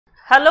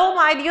Hello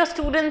my dear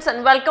students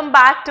and welcome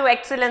back to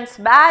Excellence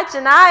Batch,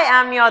 and I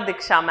am your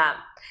Diksha ma'am.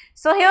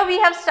 So here we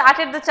have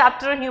started the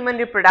chapter on human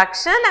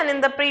reproduction, and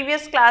in the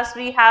previous class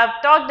we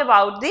have talked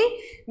about the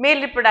male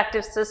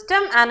reproductive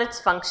system and its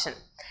function.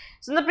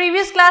 So in the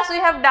previous class we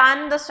have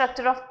done the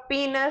structure of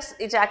penis,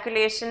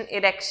 ejaculation,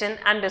 erection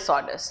and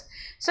disorders.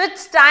 So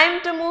it's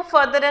time to move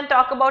further and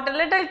talk about a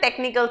little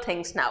technical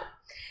things now.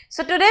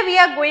 So today we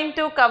are going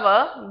to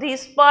cover the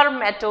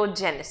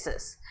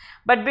spermatogenesis.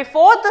 But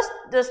before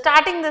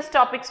starting this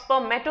topic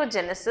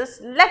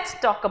spermatogenesis, let's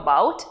talk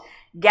about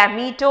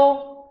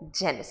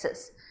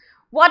gametogenesis.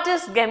 What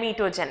is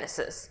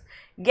gametogenesis?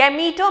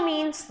 Gameto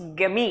means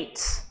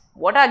gametes.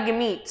 What are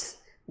gametes?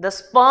 The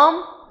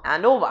sperm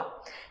and ova.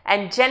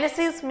 And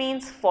genesis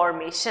means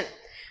formation.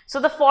 So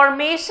the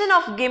formation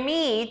of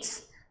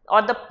gametes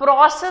or the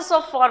process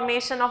of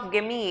formation of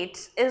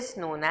gametes is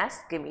known as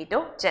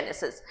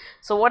gametogenesis.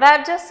 So what I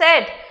have just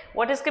said,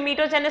 what is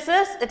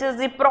gametogenesis? It is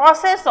the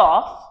process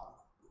of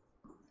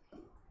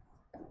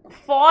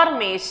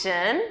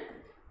formation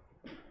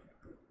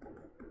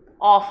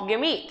of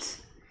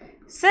gametes.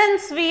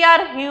 Since we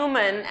are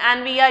human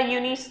and we are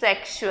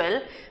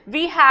unisexual,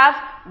 we have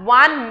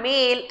one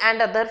male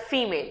and other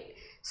female.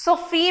 So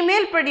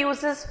female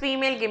produces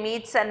female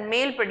gametes and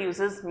male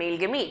produces male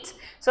gametes.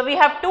 So we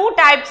have two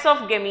types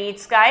of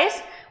gametes,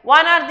 guys.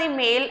 One are the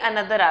male,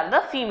 another are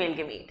the female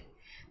gamete.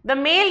 The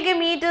male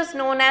gamete is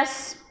known as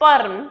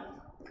sperm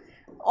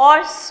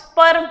or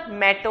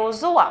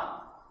spermatozoa,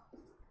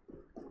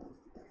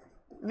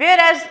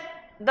 whereas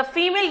the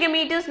female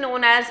gamete is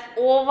known as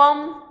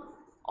ovum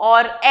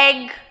or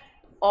egg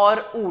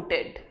or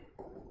ooted.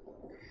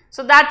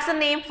 So that's the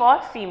name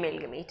for female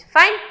gamete.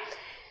 Fine.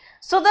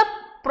 So the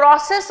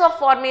process of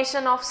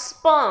formation of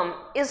sperm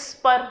is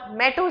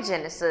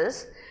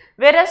spermatogenesis,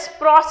 whereas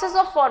process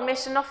of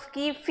formation of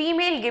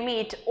female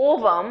gamete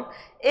ovum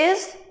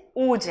is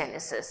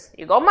oogenesis.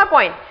 You got my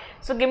point?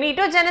 So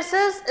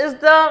gametogenesis is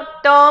the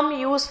term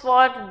used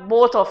for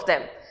both of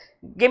them.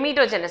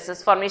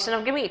 Gametogenesis, formation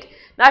of gamete.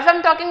 Now if I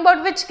am talking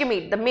about which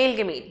gamete, the male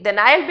gamete, then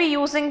I will be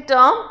using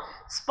term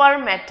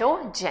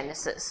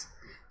spermatogenesis.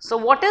 So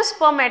what is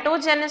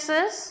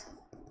spermatogenesis?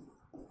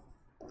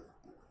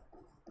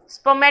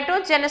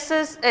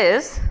 Spermatogenesis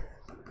is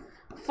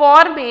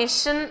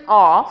formation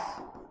of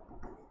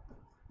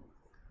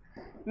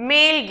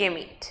male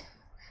gamete.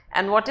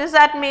 And what is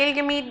that male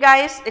gamete,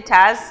 guys? It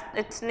has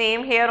its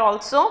name here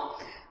also,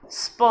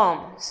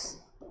 sperms.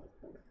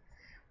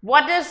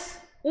 What is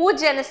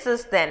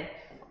oogenesis then?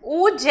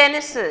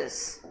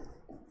 Oogenesis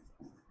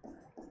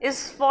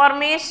is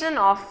formation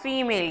of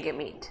female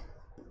gamete.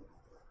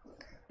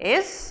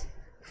 Is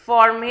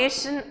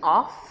formation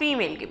of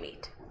female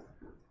gamete.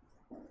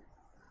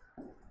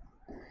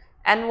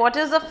 And what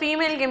is the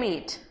female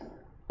gamete?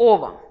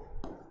 Ovum.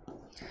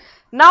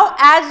 Now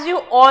as you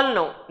all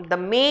know, the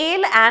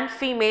male and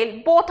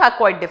female both are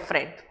quite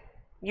different.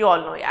 You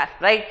all know, yeah,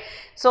 right?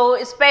 So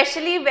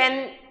especially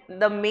when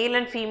the male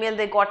and female,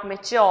 they got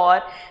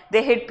mature,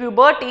 they hit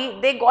puberty,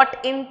 they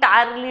got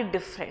entirely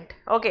different.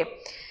 Okay.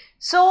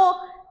 So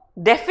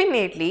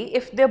definitely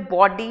if their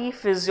body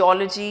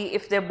physiology,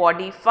 if their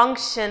body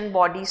function,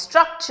 body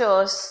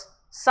structures,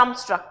 some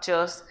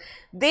structures,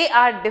 they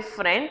are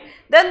different,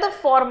 then the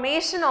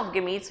formation of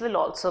gametes will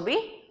also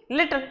be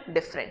little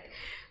different.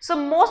 So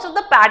most of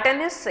the pattern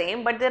is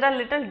same, but there are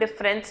little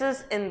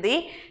differences in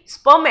the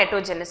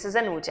spermatogenesis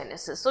and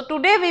oogenesis. So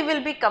today we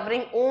will be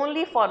covering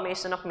only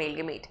formation of male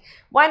gamete.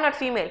 Why not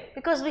female?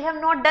 Because we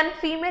have not done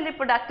female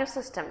reproductive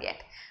system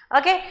yet.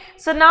 Okay.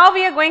 So now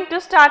we are going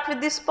to start with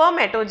the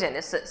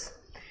spermatogenesis.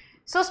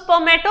 So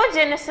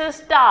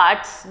spermatogenesis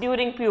starts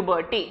during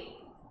puberty.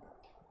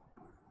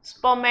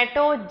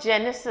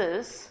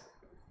 Spermatogenesis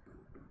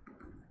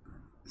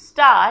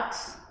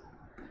starts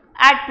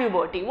at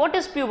puberty. What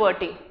is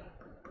puberty?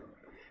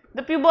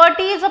 The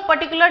puberty is a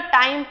particular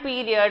time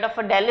period of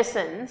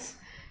adolescence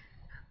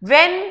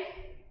when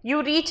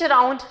you reach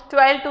around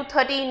 12 to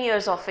 13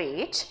 years of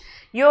age.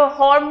 Your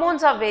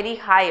hormones are very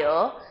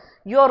higher,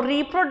 your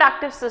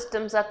reproductive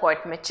systems are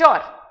quite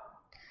mature.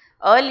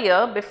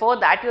 Earlier, before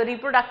that, your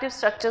reproductive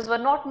structures were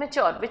not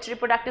mature. Which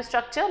reproductive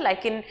structure?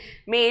 Like in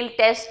male,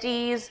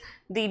 testes,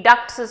 the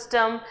duct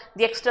system,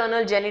 the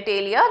external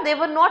genitalia, they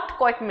were not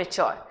quite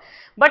mature.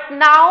 But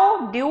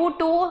now, due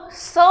to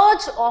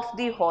surge of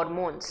the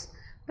hormones,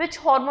 which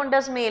hormone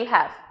does male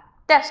have?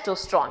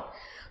 Testosterone.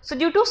 So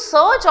due to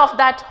surge of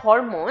that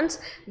hormones,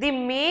 the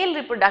male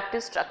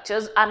reproductive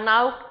structures are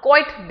now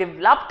quite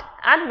developed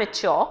and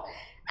mature,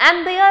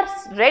 and they are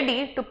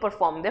ready to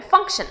perform their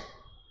function.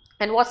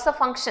 And what's the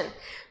function?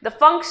 The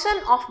function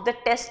of the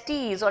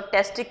testes or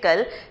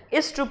testicle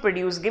is to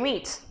produce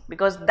gametes,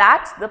 because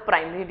that's the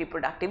primary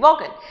reproductive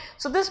organ.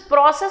 So this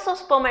process of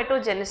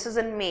spermatogenesis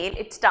in male,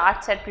 it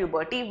starts at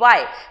puberty.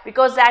 Why?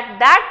 Because at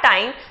that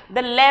time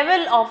the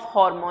level of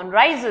hormone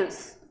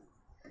rises.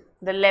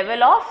 The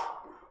level of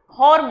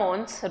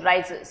hormones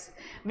rises.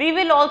 We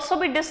will also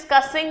be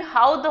discussing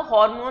how the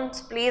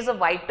hormones plays a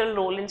vital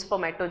role in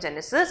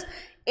spermatogenesis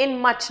in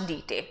much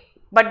detail.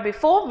 But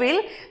before,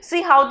 we'll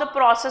see how the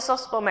process of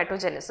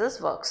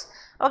spermatogenesis works.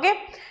 Okay.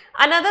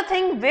 Another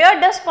thing,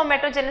 where does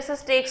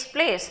spermatogenesis takes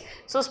place?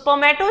 So,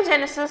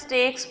 spermatogenesis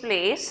takes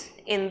place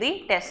in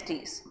the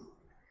testes.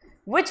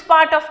 Which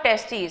part of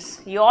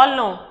testes? You all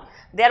know,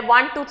 there are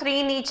 1, 2, 3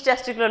 in each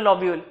testicular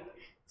lobule.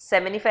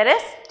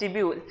 Seminiferous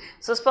tubule.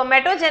 So,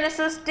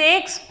 spermatogenesis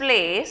takes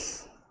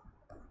place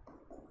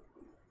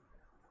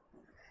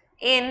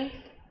in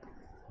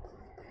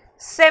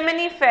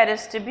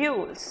seminiferous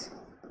tubules.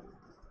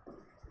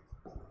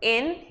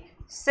 In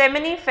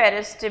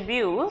seminiferous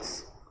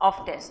tubules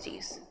of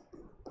testes.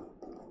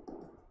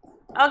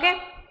 Okay.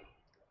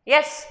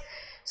 Yes.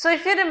 So,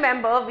 if you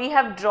remember, we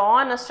have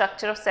drawn a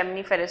structure of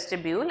seminiferous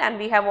tubule, and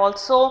we have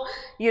also,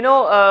 you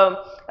know,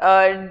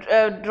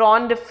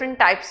 drawn different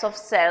types of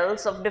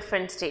cells of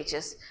different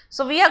stages.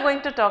 So, we are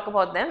going to talk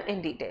about them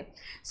in detail.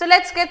 So,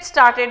 let us get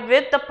started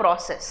with the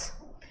process.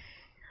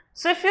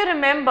 So, if you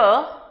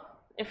remember,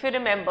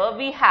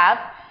 we have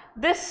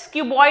this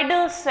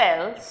cuboidal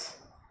cells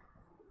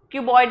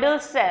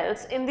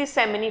in the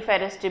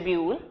seminiferous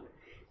tubule,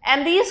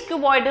 and these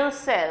cuboidal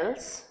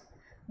cells,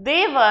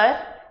 they were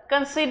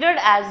considered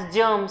as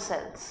germ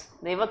cells.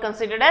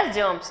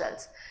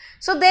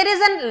 So, there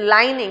is a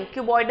lining,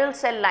 cuboidal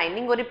cell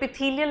lining or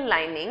epithelial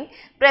lining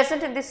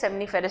present in the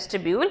seminiferous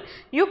tubule.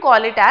 You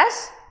call it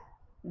as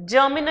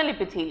germinal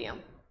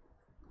epithelium.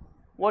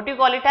 What do you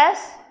call it as?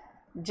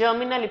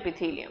 Germinal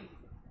epithelium.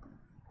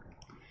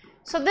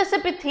 So, this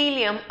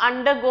epithelium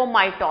undergo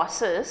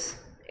mitosis.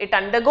 It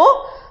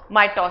undergo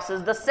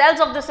mitosis. The cells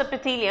of this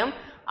epithelium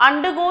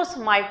undergoes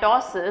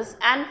mitosis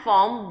and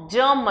form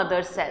germ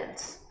mother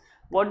cells.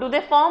 What do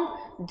they form?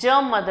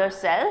 Germ mother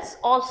cells,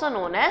 also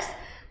known as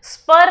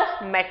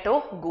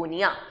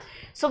spermatogonia.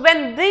 So,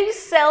 when these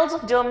cells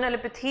of germinal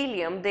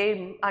epithelium,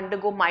 they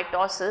undergo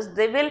mitosis,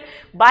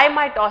 by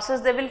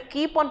mitosis they will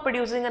keep on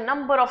producing a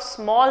number of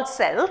small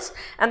cells,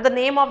 and the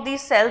name of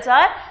these cells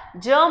are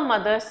germ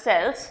mother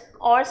cells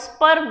or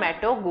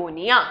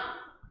spermatogonia.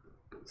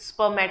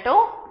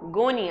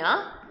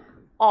 Spermatogonia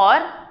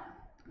or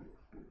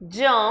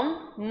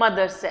germ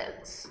mother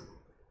cells.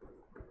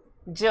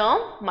 Germ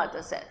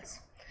mother cells.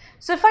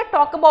 So, if I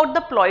talk about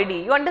the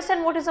ploidy, you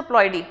understand what is a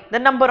ploidy? The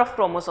number of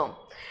chromosome.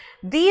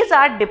 These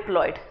are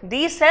diploid.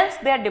 These cells,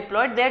 they are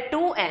diploid, they are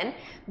 2n.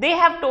 They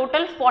have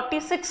total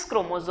 46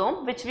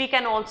 chromosome, which we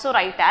can also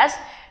write as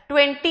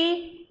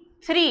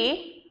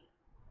 23,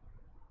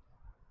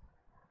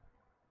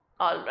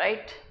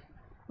 alright,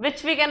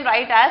 which we can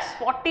write as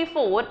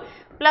 44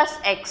 plus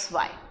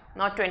xy.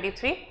 Not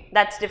 23,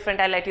 that's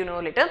different, I'll let you know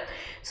later.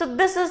 So,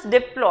 this is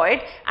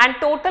diploid and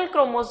total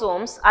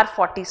chromosomes are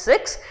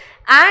 46,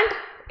 and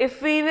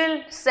if we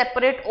will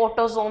separate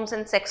autosomes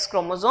and sex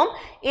chromosome,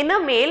 in a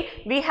male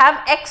we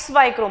have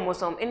XY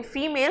chromosome. In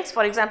females,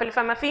 for example, if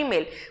I am a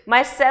female,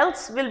 my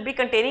cells will be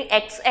containing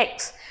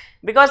XX.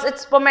 Because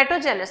it's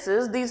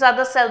spermatogenesis, these are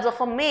the cells of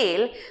a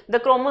male,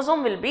 the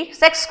chromosome will be,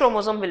 sex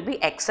chromosome will be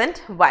X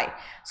and Y.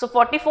 So,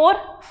 44,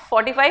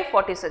 45,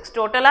 46,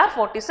 total are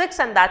 46,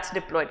 and that's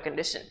diploid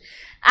condition.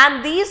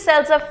 And these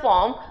cells are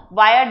formed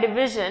via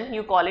division,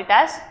 you call it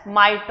as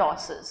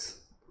mitosis.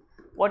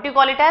 What do you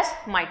call it as?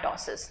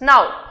 Mitosis.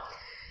 Now,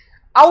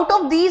 out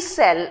of these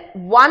cells,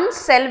 one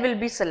cell will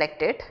be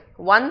selected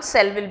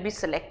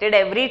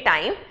every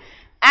time,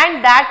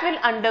 and that will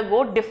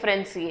undergo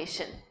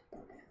differentiation.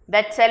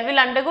 That cell will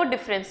undergo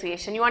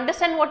differentiation. You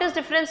understand what is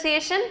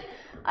differentiation?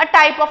 A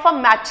type of a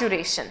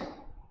maturation.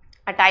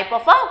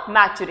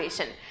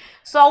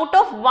 So, out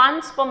of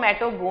one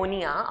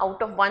spermatogonia,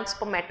 out of a lot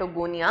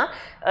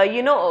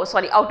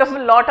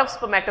of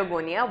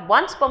spermatogonia,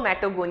 one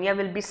spermatogonia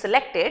will be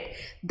selected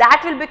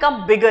that will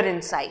become bigger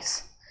in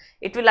size.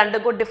 It will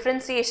undergo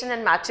differentiation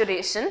and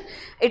maturation.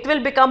 It will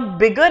become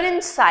bigger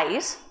in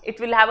size. It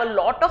will have a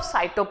lot of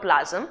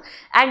cytoplasm,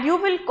 and you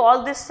will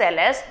call this cell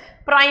as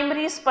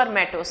primary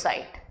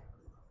spermatocyte.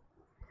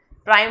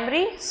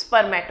 Primary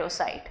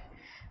spermatocyte.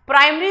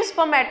 Primary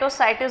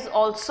spermatocyte is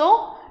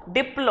also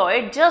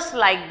diploid, just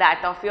like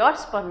that of your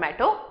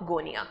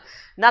spermatogonia.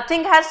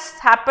 Nothing has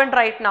happened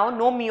right now,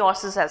 no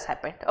meiosis has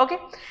happened. Okay.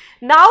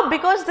 Now,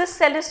 because this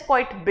cell is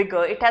quite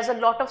bigger, it has a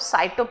lot of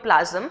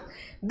cytoplasm,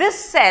 this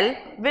cell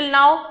will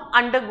now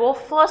undergo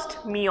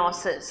first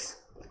meiosis.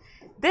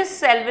 This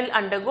cell will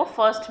undergo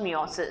first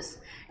meiosis.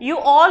 You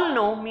all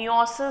know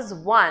meiosis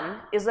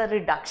 1 is a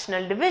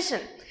reductional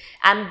division,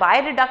 and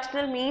by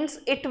reductional means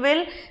it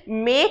will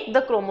make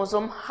the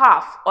chromosome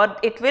half, or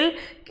it will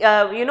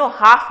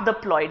half the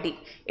ploidy.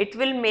 It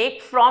will make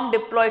from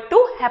diploid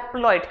to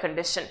haploid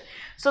condition.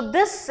 So,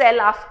 this cell,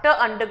 after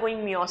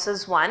undergoing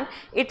meiosis 1,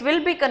 it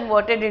will be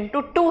converted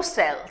into two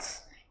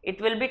cells.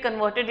 It will be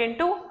converted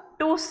into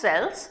two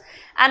cells,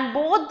 and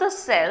both the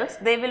cells,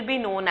 they will be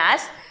known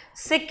as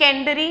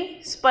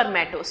secondary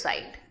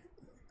spermatocyte.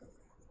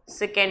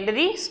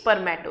 Secondary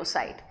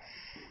spermatocyte.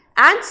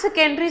 and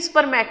secondary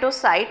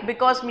spermatocyte,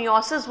 because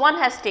meiosis 1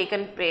 has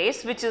taken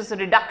place, which is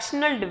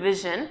reductional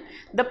division,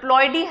 the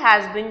ploidy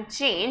has been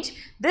changed.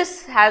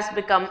 This has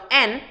become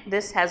N,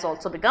 this has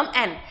also become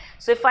N.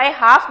 So, if I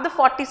half the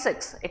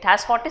 46, it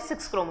has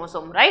 46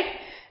 chromosome, right?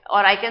 Or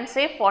I can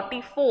say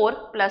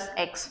 44 plus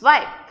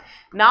XY.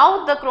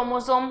 Now, the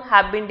chromosome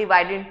have been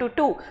divided into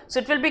 2. So,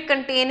 it will be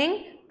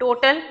containing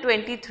total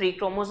 23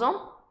 chromosome,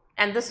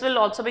 and this will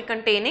also be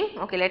containing,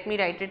 okay, let me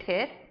write it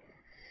here,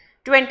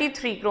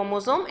 23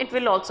 chromosome, it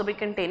will also be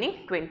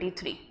containing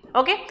 23.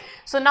 Okay.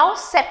 So, now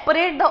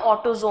separate the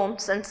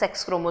autosomes and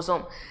sex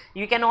chromosome.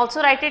 You can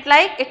also write it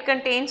like it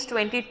contains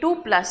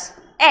 22 plus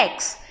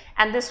X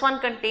and this one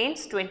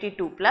contains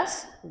 22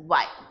 plus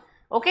Y.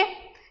 Okay.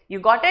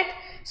 You got it?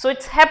 So, it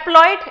is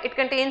haploid, it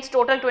contains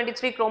total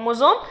 23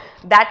 chromosome,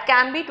 that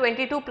can be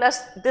 22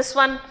 plus this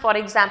one, for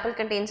example,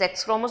 contains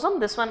X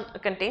chromosome, this one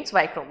contains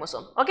Y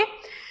chromosome. Okay.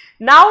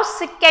 Now,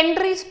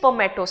 secondary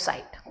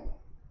spermatocyte,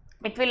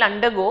 it will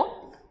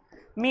undergo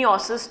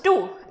meiosis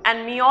 2,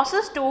 and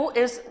meiosis 2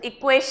 is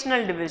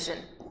equational division.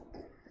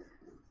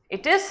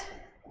 It is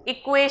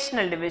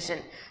equational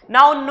division.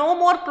 Now, no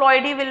more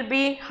ploidy will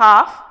be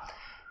half,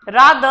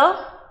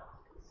 rather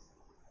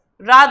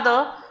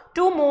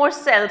 2 more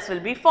cells will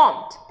be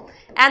formed,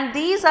 and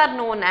these are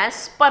known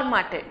as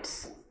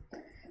spermatids.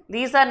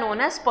 These are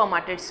known as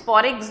spermatids.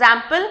 For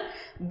example,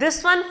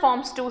 this one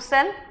forms 2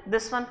 cell,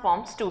 this one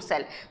forms 2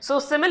 cell. So,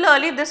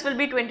 similarly, this will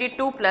be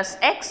 22 plus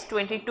X,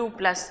 22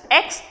 plus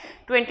X,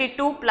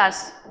 22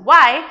 plus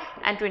Y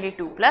and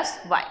 22 plus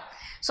Y.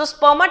 So,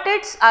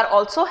 spermatids are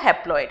also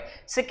haploid.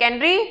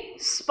 Secondary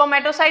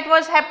spermatocyte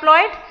was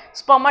haploid,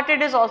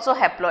 spermatid is also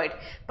haploid.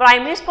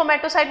 Primary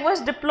spermatocyte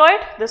was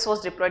diploid, this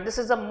was diploid. This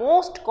is the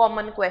most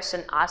common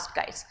question asked,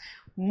 guys.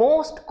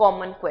 Most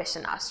common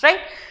question asked, right?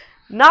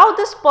 Now,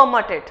 this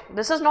spermatid,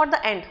 this is not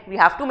the end, we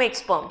have to make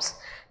sperms.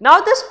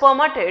 Now, this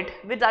spermatid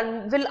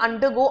will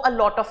undergo a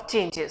lot of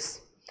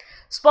changes.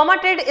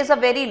 Spermatid is a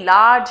very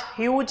large,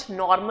 huge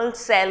normal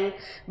cell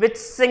with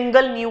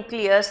single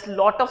nucleus,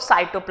 lot of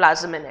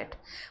cytoplasm in it.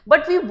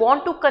 But we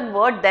want to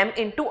convert them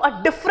into a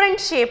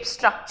different shape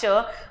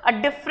structure, a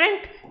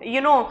different,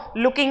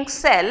 looking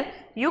cell.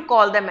 You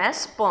call them as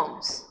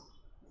sperms,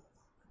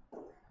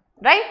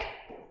 right?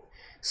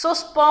 So,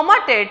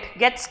 spermatid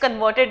gets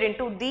converted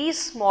into these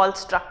small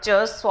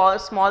structures,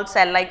 small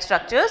cell-like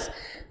structures,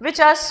 which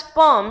are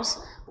sperms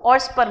or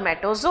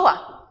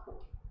spermatozoa.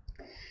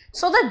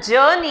 So, the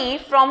journey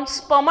from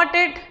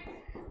spermatid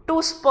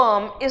to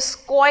sperm is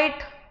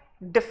quite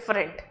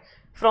different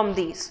from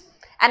these,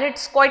 and it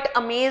is quite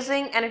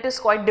amazing and it is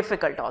quite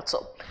difficult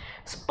also.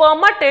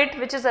 Spermatid,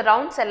 which is a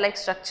round cell-like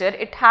structure,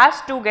 it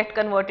has to get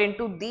converted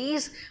into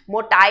these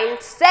motile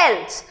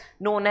cells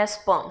known as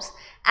sperms.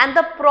 And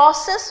the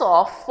process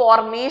of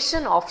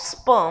formation of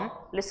sperm,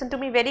 listen to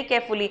me very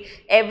carefully,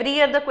 every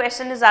year the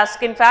question is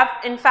asked. In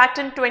fact in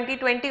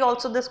 2020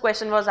 also this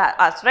question was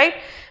asked, right,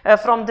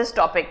 from this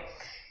topic.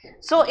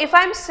 So, if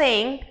I am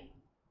saying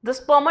the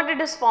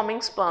spermatid is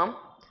forming sperm,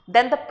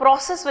 then the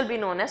process will be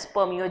known as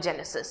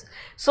spermiogenesis.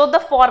 So, the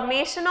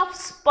formation of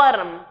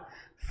sperm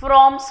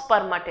from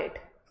spermatid,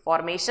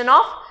 formation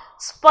of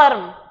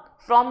sperm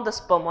from the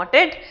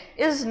spermatid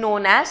is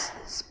known as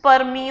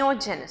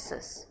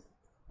spermiogenesis.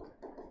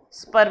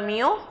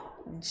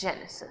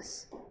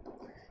 Spermiogenesis.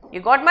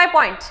 You got my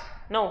point?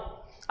 No?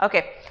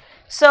 Okay.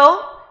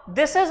 So,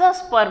 this is a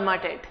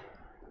spermatid.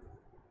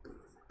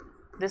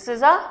 This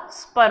is a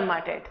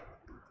spermatid.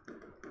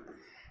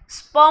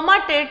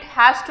 Spermatid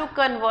has to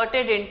convert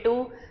it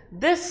into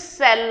this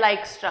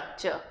cell-like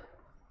structure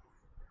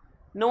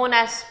known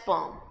as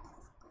sperm.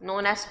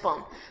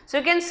 So,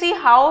 you can see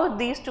how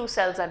these two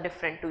cells are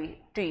different to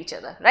each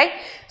other, right?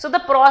 So, the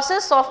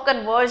process of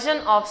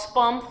conversion of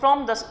sperm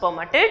from the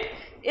spermatid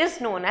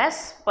is known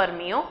as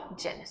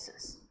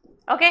spermiogenesis.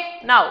 Okay.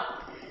 Now,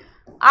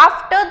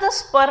 after the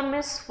sperm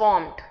is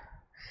formed,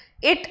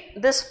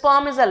 the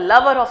sperm is a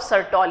lover of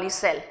Sertoli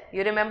cell.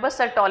 You remember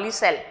Sertoli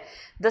cell,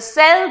 the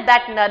cell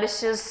that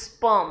nourishes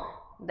sperm,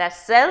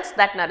 nourishes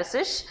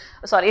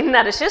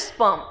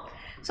sperm.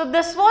 So,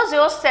 this was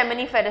your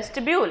seminiferous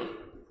tubule.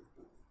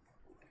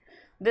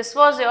 This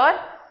was your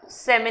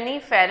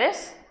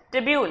seminiferous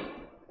tubule.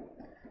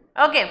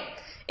 Okay.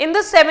 In the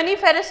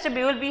seminiferous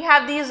tubule, we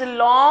have these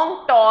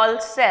long tall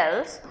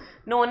cells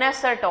known as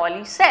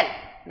Sertoli cell,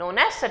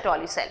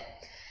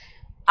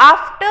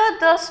 After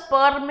the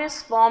sperm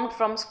is formed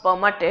from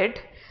spermatid,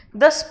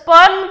 the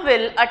sperm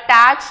will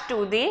attach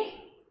to the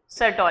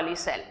Sertoli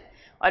cell,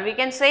 or we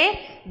can say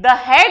the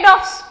head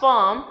of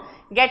sperm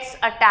gets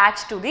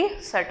attached to the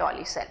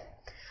Sertoli cell.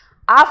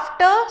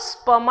 After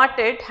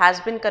spermatid has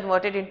been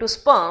converted into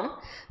sperm,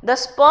 the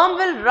sperm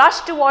will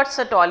rush towards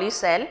Sertoli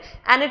cell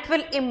and it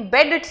will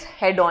embed its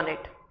head on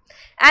it,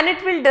 and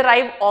it will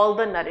derive all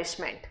the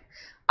nourishment.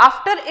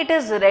 After it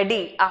is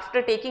ready,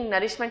 after taking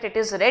nourishment it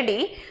is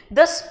ready,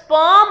 the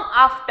sperm,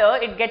 after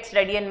it gets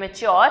ready and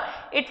mature,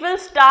 it will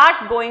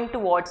start going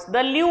towards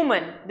the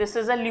lumen. This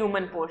is a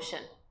lumen portion.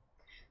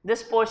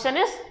 This portion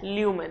is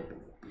lumen.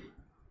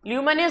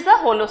 Lumen is the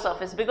hollow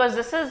surface, because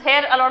this is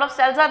here a lot of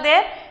cells are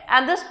there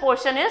and this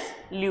portion is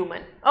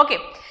lumen. Okay.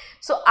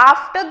 So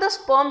after the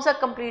sperms are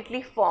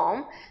completely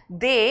formed,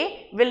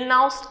 they will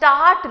now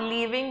start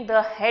leaving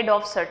the head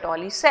of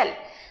Sertoli cell.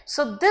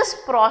 So this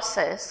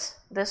process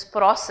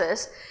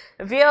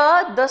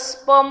where the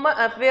sperms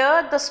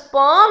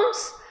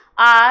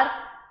are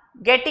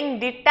getting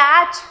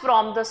detached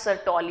from the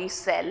Sertoli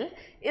cell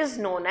is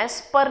known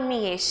as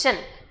spermiation.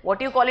 What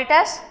do you call it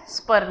as?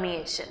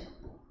 Spermiation.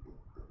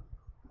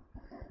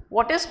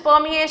 What is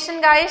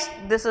spermiation, guys?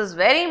 This is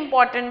very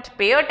important.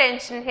 Pay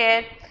attention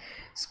here.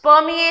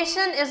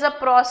 Spermiation is a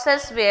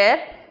process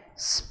where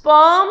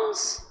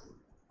sperms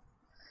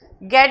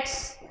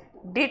gets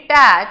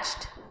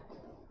detached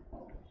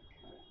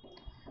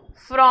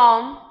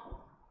from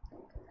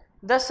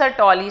the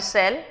Sertoli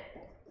cell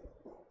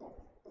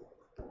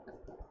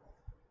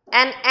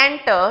and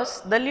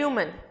enters the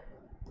lumen.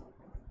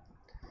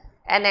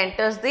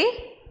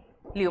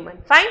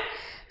 Fine.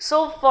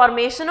 So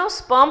formation of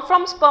sperm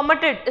from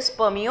spermatid is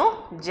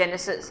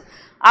spermiogenesis.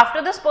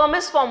 After the sperm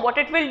is formed, what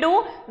it will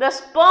do? The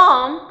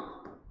sperm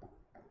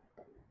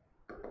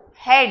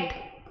head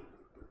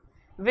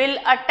will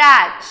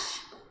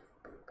attach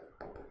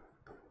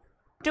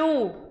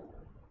to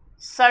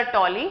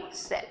Sertoli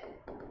cell.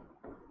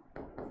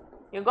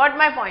 You got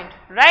my point,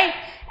 right?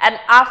 And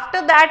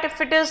after that, if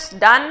it is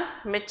done,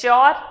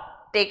 mature,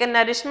 taken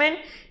nourishment,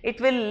 it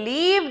will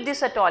leave the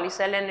Sertoli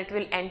cell and it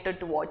will enter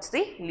towards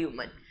the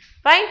lumen.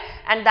 Fine,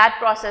 and that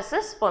process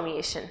is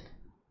spermiation.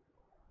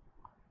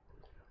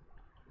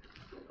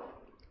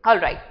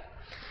 Alright,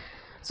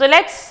 so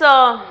let's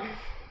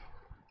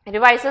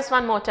revise this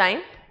one more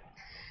time.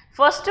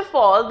 First of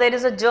all, there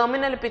is a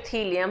germinal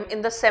epithelium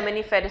in the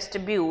seminiferous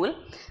tubule.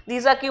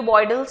 These are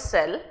cuboidal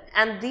cell,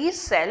 and these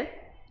cell,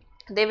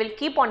 they will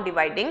keep on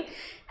dividing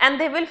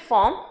and they will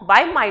form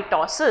by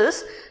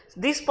mitosis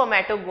the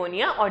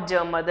spermatogonia or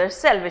germ mother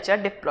cell which are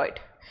diploid.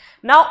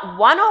 Now,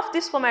 one of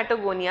the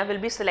spermatogonia will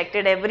be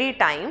selected every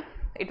time.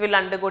 It will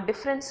undergo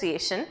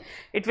differentiation,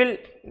 it will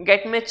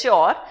get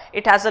mature,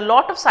 it has a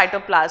lot of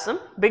cytoplasm,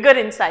 bigger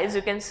in size,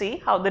 you can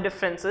see how the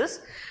difference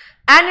is,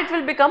 and it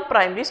will become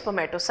primary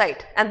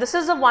spermatocyte, and this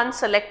is the one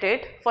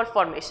selected for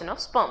formation of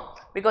sperm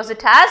because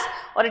it has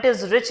or it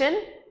is rich in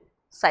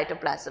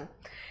cytoplasm.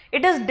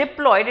 It is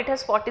diploid, it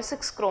has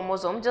 46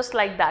 chromosomes just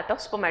like that of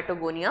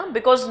spermatogonia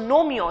because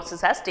no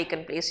meiosis has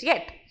taken place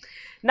yet.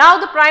 Now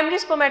the primary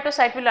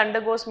spermatocyte will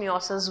undergo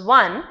meiosis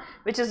 1,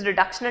 which is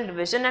reductional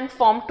division, and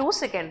form 2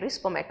 secondary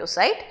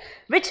spermatocyte,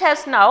 which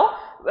has now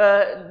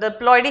the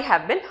ploidy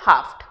have been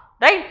halved,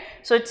 right.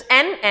 So it's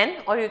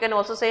NN, or you can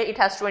also say it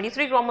has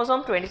 23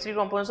 chromosome,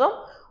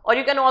 or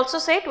you can also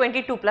say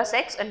 22 plus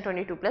X and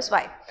 22 plus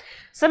Y.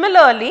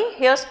 Similarly,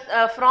 here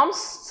from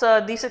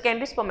the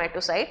secondary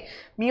spermatocyte,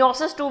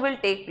 meiosis 2 will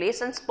take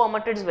place and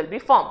spermatids will be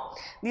formed.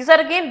 These are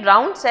again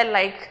round cell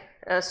like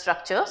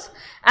structures,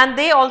 and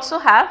they also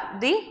have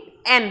the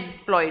N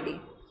ploidy,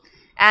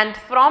 and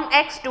from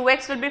X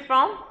 2X will be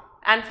formed,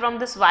 and from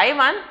this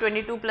Y1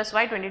 22 plus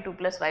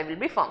Y will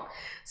be formed.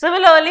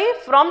 Similarly,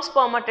 from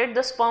spermatid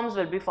the sperms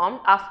will be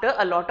formed after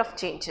a lot of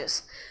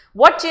changes.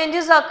 What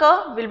changes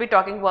occur? We will be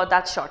talking about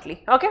that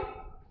shortly. Okay.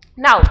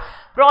 Now,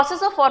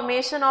 process of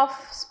formation of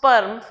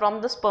sperm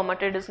from the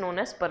spermatid is known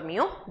as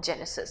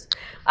spermiogenesis.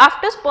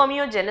 After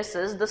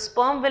spermiogenesis, the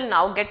sperm will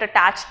now get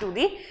attached to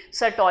the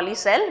Sertoli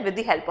cell with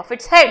the help of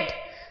its head.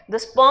 The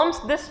sperm's,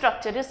 this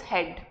structure is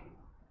head.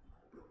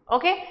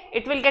 Okay,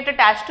 it will get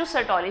attached to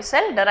Sertoli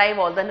cell, derive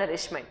all the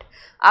nourishment.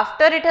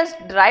 After it has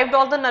derived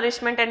all the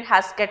nourishment and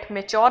has get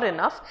mature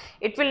enough,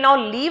 it will now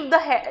leave the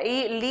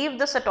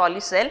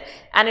Sertoli cell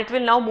and it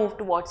will now move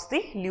towards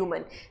the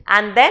lumen,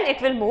 and then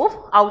it will move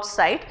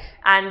outside,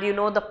 and you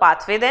know the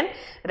pathway then: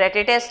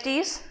 rete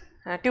testes,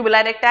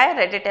 tubuli recti,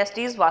 rete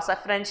testes, vasa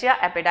francia,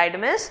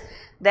 epididymis,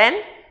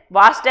 then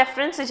vas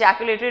deferens,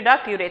 ejaculatory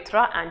duct,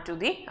 urethra, and to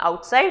the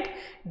outside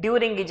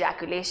during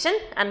ejaculation,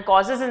 and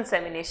causes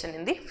insemination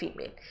in the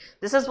female.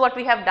 This is what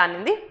we have done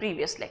in the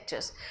previous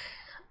lectures.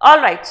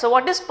 Alright, so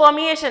what is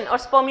spermiation or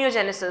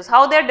spermiogenesis?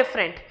 How they are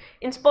different?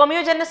 In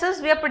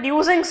spermiogenesis, we are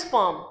producing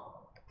sperm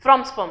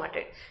from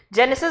spermatid.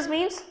 Genesis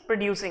means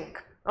producing,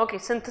 okay,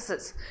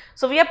 synthesis.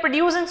 So we are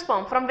producing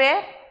sperm from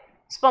where?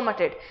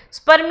 Spermatid.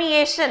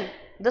 Spermiation,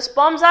 the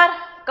sperms are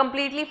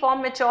completely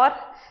formed, mature,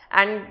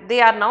 and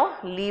they are now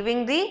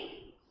leaving the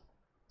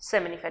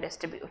seminiferous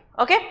tubule.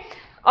 Okay.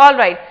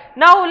 Alright,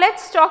 now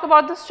let's talk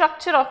about the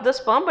structure of the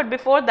sperm, but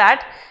before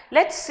that,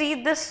 let's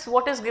see this,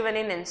 what is given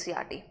in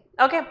NCERT.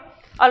 Okay.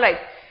 Alright,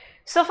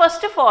 so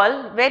first of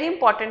all, very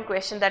important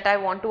question that I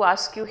want to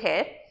ask you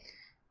here,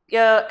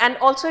 and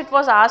also it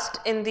was asked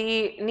in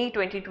the NEET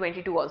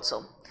 2022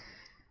 also.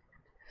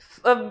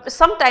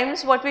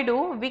 Sometimes what we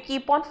do, we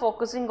keep on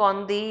focusing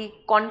on the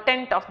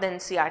content of the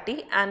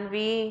NCERT, and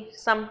we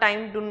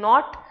sometimes do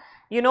not,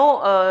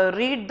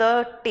 read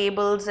the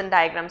tables and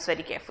diagrams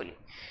very carefully.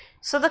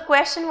 So the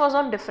question was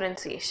on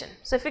differentiation.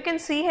 So if you can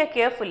see here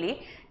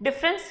carefully,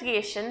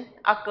 differentiation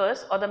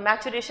occurs, or the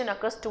maturation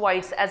occurs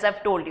twice, as I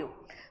have told you.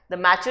 The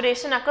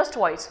maturation occurs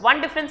twice.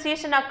 One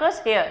differentiation occurs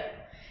here.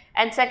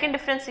 and second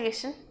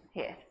differentiation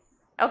here.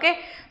 Okay.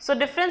 So,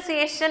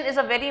 differentiation is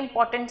a very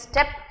important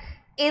step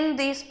in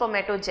the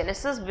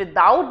spermatogenesis.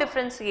 Without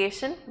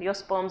differentiation, your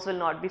sperms will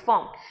not be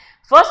formed.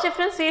 First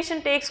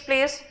differentiation takes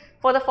place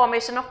for the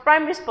formation of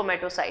primary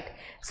spermatocyte.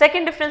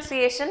 Second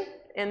differentiation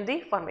in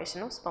the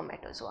formation of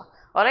spermatozoa.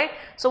 Alright.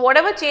 So,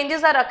 whatever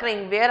changes are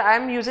occurring, where I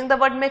am using the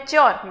word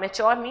mature,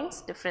 mature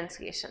means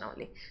differentiation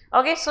only.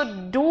 Okay.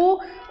 So, do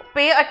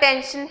pay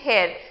attention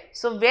here.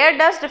 So, where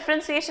does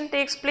differentiation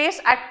takes place?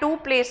 At two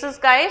places,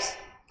 guys.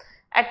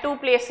 At two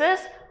places,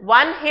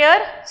 one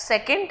here,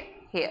 second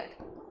here.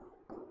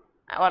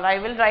 Or I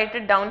will write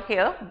it down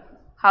here.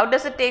 How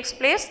does it takes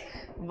place?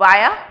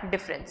 Via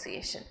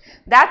differentiation.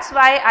 That's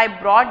why I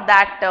brought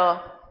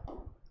that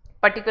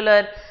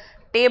particular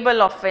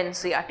table of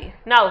NCERT.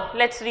 Now,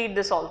 let's read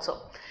this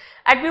also.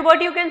 At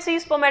puberty, you can see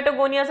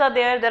spermatogonias are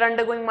there. They are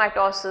undergoing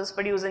mitosis,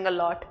 producing a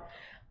lot.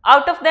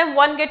 Out of them,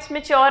 one gets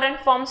mature and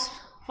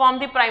form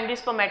the primary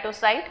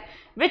spermatocyte,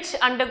 which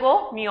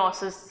undergo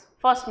meiosis,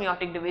 first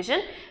meiotic division,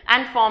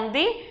 and form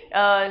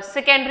the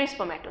secondary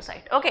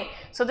spermatocyte. Okay.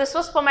 So, this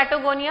was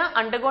spermatogonia,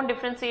 undergone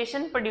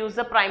differentiation, produce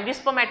the primary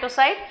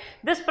spermatocyte.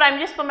 This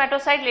primary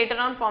spermatocyte later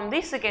on form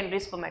the secondary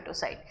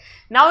spermatocyte.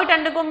 Now, it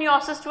undergo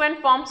meiosis too and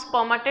forms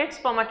spermatid,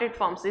 spermatid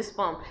forms the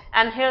sperm,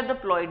 and here the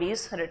ploid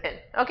is written.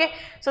 Okay.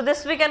 So,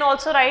 this we can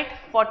also write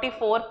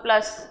 44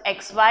 plus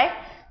xy.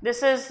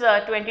 This is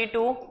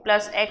 22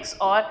 plus x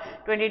or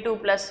 22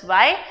 plus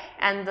y,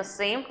 and the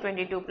same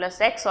 22 plus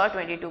x or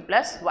 22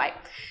 plus y.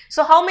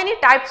 So, how many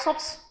types of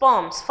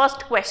sperms?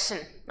 First question,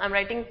 I am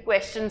writing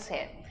questions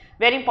here,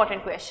 very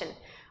important question.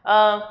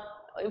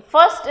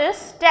 First is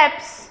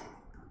steps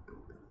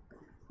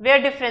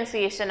where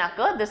differentiation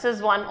occurs. This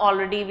is one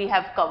already we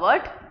have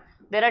covered.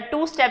 There are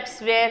two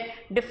steps where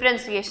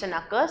differentiation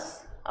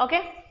occurs.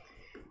 Okay.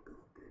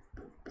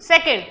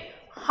 Second,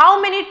 how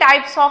many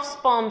types of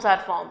sperms are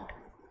formed?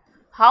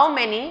 How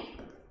many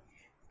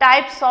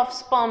types of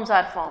sperms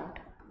are formed?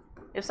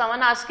 If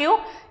someone asks you,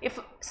 if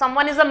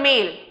someone is a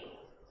male,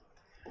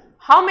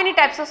 how many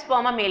types of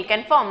sperm a male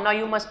can form? Now,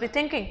 you must be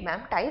thinking,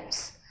 ma'am,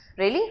 types?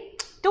 Really?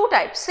 Two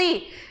types.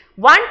 See,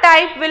 one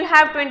type will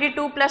have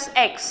 22 plus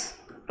X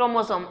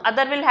chromosome,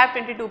 other will have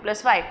 22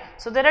 plus Y.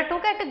 So, there are two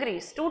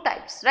categories, two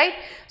types, right?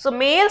 So,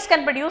 males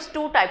can produce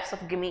two types of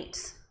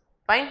gametes,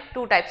 fine,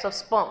 two types of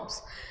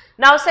sperms.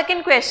 Now,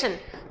 second question,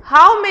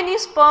 how many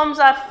sperms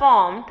are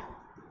formed?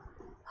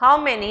 How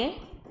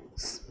many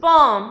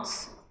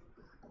sperms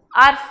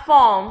are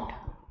formed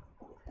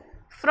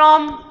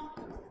from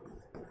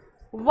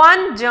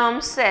one germ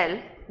cell,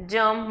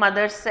 germ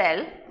mother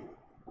cell,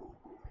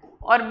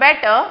 or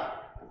better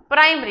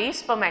primary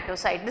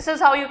spermatocyte? This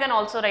is how you can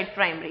also write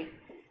primary,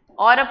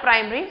 or a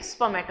primary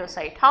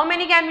spermatocyte. How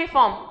many can we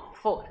form?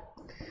 4.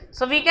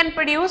 So, we can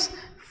produce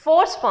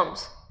 4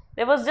 sperms.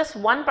 There was just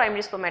one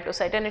primary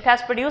spermatocyte and it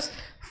has produced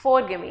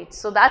 4 gametes.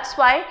 So, that is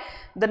why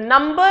the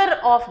number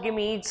of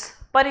gametes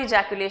per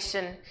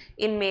ejaculation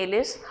in male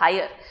is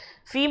higher.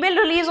 Female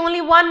release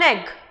only one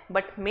egg,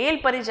 but male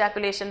per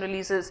ejaculation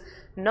releases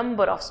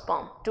number of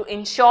sperm to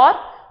ensure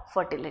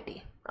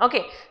fertility.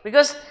 Okay,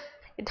 because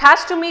it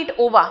has to meet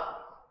ova,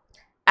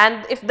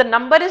 and if the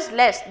number is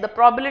less, the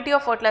probability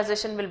of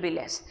fertilization will be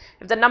less.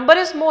 If the number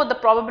is more, the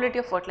probability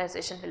of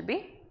fertilization will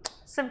be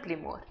simply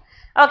more.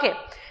 Okay,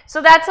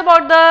 so that's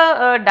about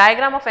the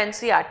diagram of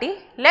NCERT.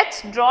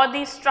 Let's draw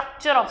the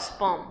structure of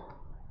sperm.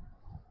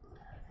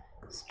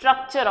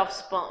 Structure of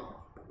sperm.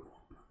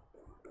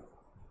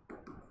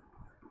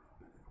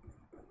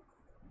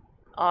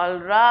 All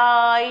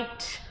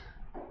right.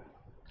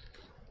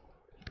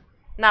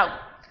 Now,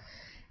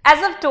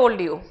 as I've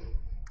told you,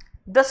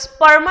 the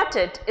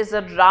spermatid is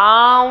a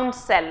round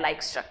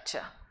cell-like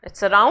structure.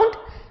 It's a round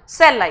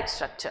cell-like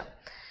structure,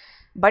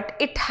 but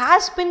it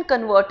has been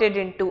converted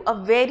into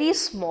a very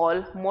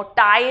small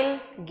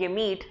motile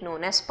gamete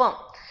known as sperm.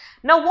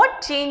 Now,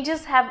 what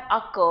changes have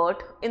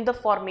occurred in the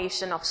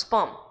formation of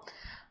sperm?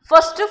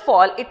 First of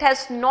all, it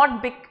is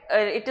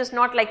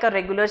not like a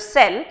regular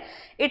cell.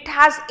 It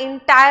has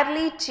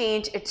entirely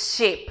changed its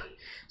shape.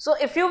 So,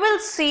 if you will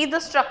see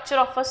the structure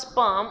of a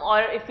sperm,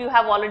 or if you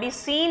have already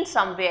seen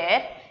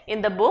somewhere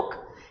in the book,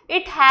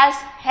 it has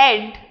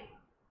head,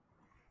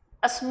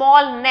 a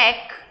small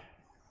neck,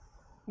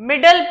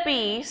 middle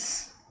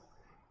piece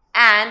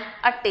and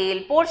a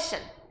tail portion.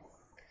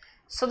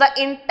 So, the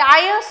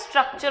entire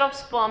structure of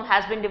sperm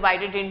has been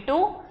divided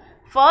into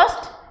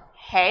first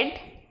head,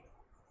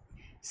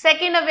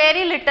 second a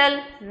very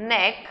little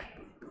neck,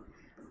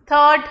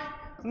 third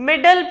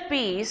middle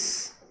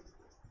piece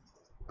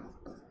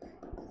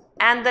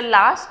and the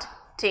last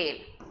tail.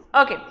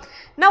 Okay.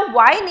 Now,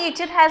 why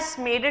nature has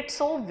made it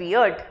so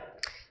weird?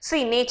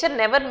 See, nature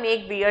never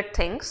make weird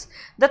things.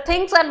 The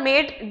things are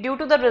made due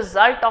to the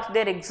result of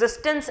their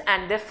existence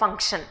and their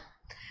function.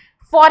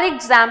 For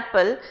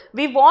example,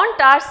 we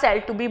want our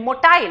cell to be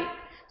motile.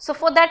 So,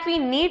 for that we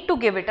need to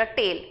give it a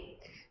tail.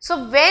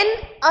 So, when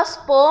a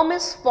sperm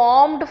is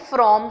formed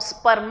from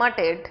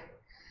spermatid,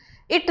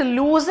 it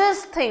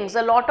loses things,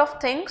 a lot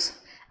of things,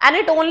 and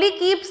it only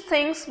keeps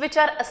things which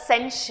are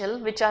essential,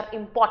 which are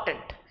important.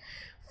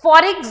 For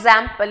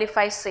example, if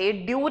I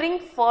say during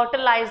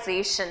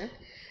fertilization,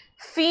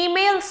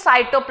 female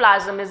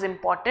cytoplasm is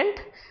important,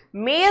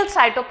 male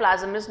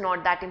cytoplasm is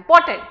not that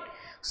important.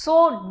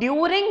 So,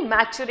 during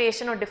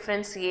maturation or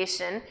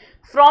differentiation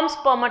from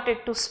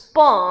spermatid to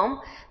sperm,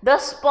 the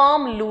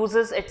sperm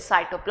loses its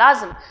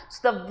cytoplasm.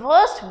 So, the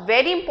first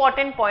very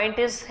important point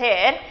is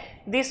here,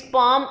 the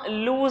sperm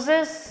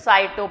loses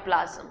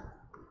cytoplasm.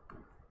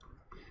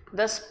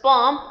 The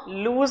sperm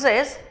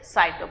loses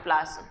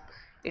cytoplasm.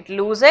 It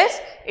loses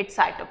its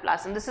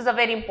cytoplasm. This is a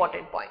very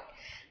important point.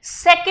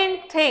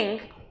 Second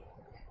thing,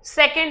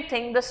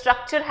 the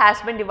structure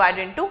has been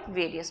divided into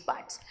various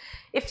parts.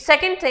 If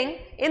second thing,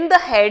 in the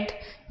head,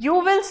 you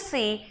will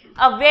see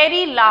a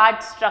very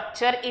large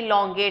structure,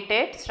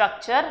 elongated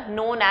structure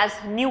known as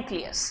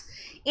nucleus.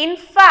 In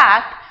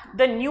fact,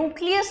 the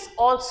nucleus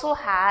also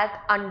had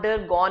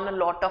undergone a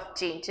lot of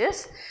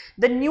changes.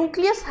 The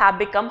nucleus have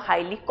become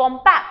highly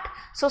compact.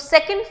 So,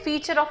 second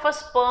feature of a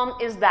sperm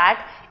is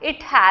that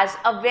it has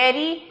a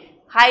very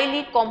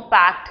highly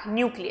compact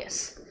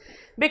nucleus,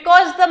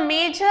 because the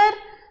major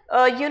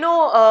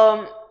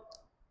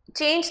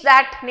change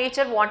that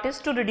nature wants is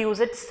to reduce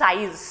its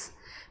size,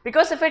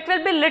 because if it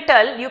will be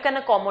little, you can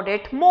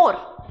accommodate more.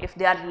 If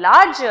they are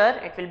larger,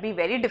 it will be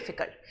very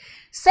difficult.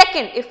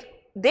 Second, if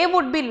they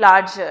would be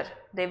larger,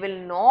 they will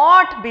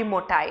not be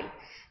motile.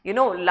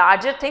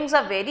 Larger things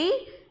are very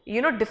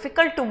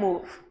difficult to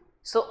move.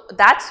 So,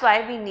 that is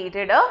why we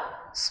needed a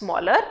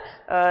smaller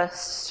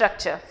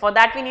structure. For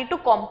that we need to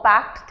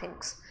compact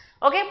things.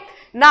 Okay.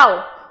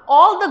 Now,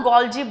 all the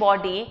Golgi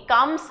body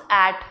comes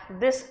at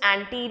this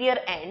anterior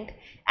end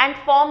and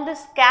form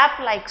this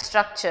cap-like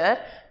structure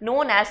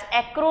known as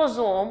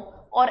acrosome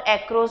or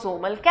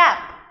acrosomal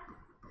cap.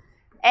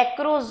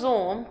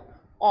 Acrosome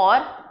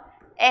or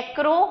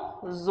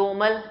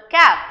acrosomal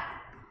cap.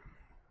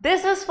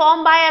 This is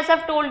formed by, as I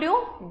have told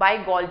you, by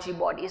Golgi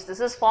bodies. This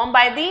is formed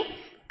by the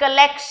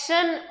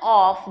collection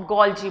of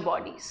Golgi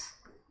bodies.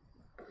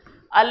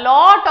 A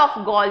lot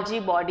of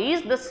Golgi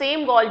bodies, the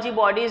same Golgi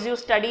bodies you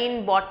study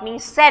in botany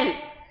cell.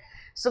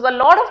 So, a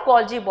lot of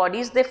Golgi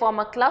bodies, they form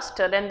a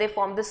cluster and they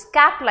form this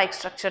cap-like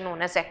structure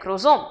known as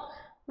acrosome.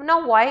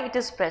 Now, why it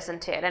is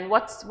present here and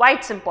why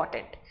it's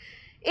important?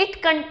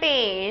 It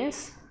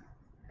contains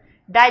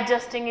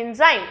digesting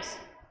enzymes.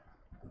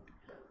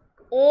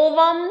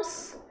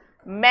 Ovum's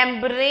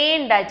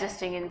membrane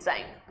digesting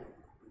enzyme.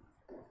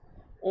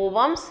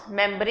 Ovum's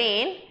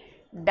membrane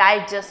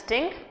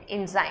digesting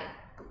enzyme.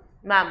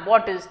 Ma'am,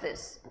 what is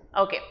this?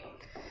 Okay.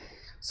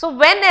 So,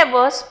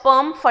 whenever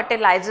sperm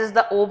fertilizes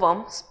the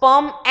ovum,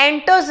 sperm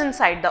enters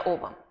inside the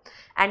ovum,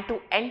 and to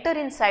enter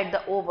inside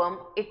the ovum,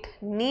 it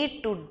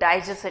need to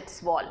digest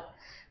its wall.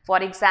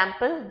 For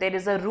example, there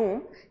is a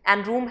room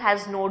and room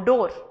has no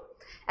door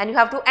and you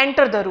have to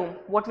enter the room.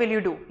 What will you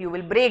do? You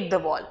will break the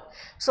wall.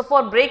 So,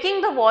 for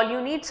breaking the wall,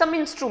 you need some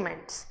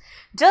instruments.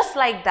 Just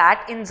like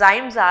that,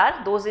 enzymes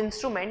are those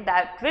instruments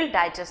that will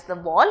digest the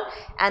wall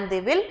and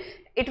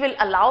it will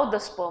allow the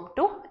sperm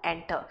to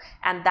enter,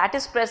 and that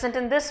is present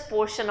in this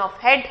portion of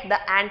head,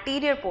 the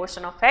anterior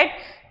portion of head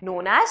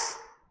known as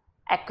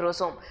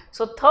acrosome.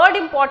 So, third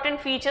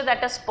important feature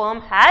that a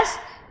sperm has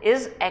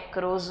is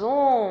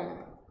acrosome.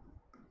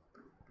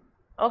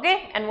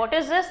 Okay, and what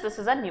is this? This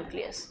is a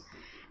nucleus,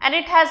 and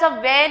it has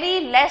a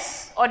very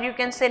less, or you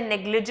can say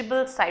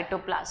negligible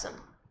cytoplasm.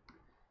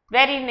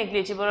 Very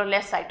negligible or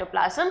less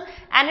cytoplasm,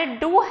 and it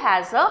do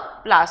has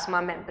a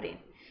plasma membrane.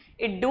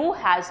 It do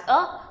has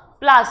a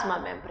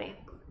plasma membrane.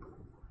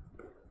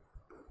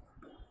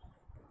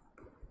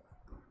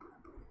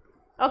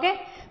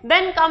 Okay.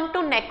 Then come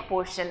to neck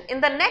portion.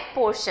 In the neck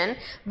portion,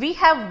 we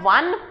have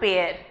one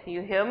pair.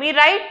 You hear me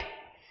right?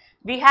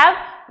 We have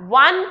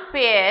one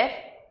pair.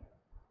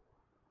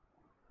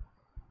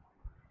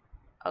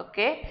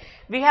 Okay.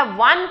 We have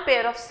one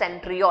pair of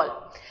centriole.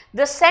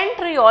 The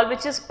centriole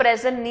which is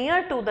present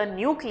near to the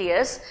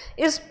nucleus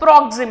is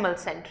proximal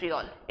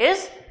centriole.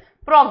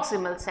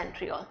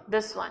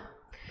 This one.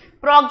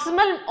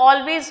 Proximal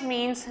always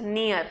means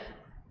near.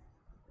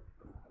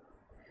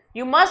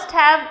 You must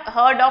have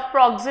heard of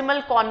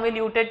proximal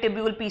convoluted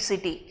tubule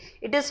PCT.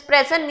 It is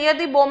present near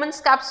the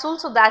Bowman's capsule,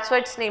 so that's why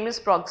its name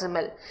is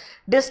proximal.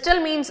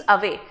 Distal means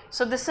away.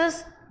 So, this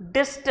is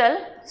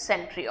distal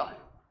centriole.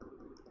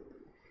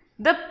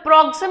 The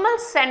proximal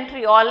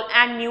centriole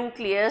and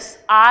nucleus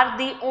are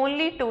the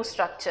only two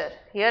structures.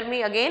 Hear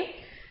me again.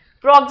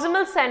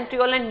 Proximal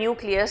centriole and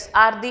nucleus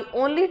are the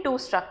only two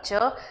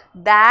structures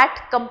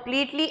that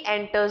completely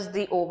enters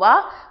the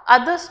ova.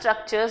 Other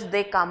structures,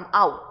 they come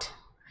out.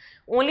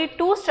 Only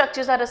two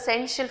structures are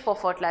essential for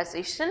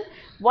fertilization.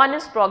 One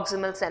is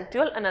proximal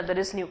centriole, another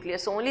is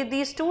nucleus. So, only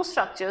these two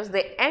structures,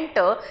 they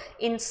enter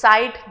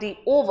inside the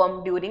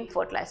ovum during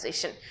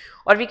fertilization,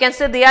 or we can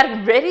say they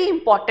are very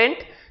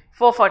important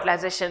for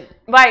fertilization.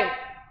 Why?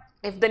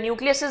 If the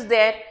nucleus is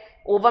there,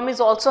 ovum is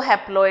also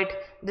haploid,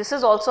 this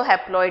is also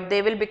haploid,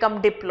 they will become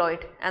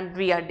diploid and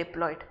we are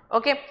diploid.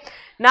 Okay.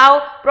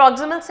 Now,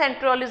 proximal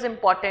centriole is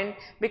important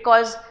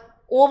because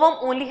ovum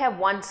only have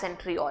one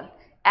centriole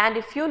and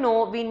if you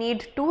know, we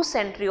need 2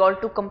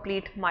 centriole to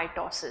complete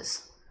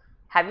mitosis.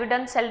 Have you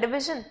done cell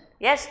division?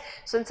 Yes.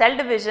 So, in cell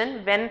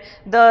division, when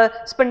the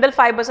spindle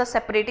fibers are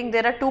separating,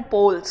 there are 2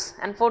 poles,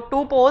 and for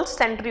 2 poles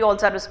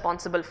centrioles are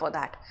responsible for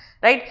that,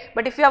 right.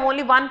 But if you have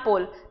only 1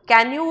 pole,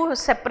 can you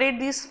separate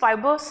these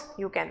fibers?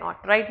 You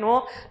cannot, right.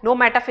 No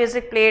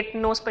metaphasic plate,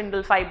 no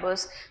spindle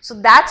fibers. So,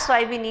 that is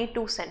why we need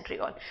 2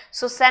 centriole.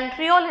 So,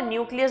 centriole and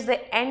nucleus,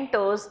 they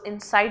enters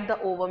inside the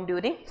ovum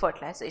during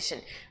fertilization.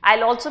 I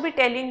will also be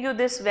telling you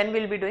this when we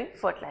will be doing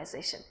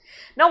fertilization.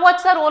 Now, what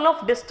is the role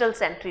of distal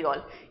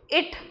centriole?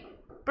 It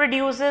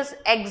produces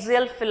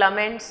axial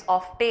filaments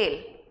of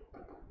tail.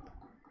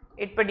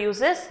 It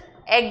produces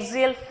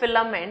axial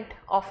filament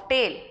of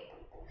tail.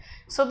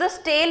 So, this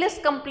tail is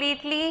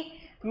completely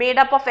made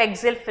up of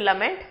axial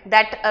filament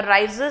that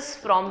arises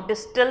from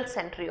distal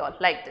centriole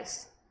like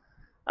this,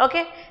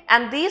 okay.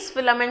 And these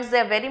filaments, they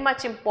are very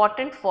much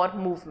important for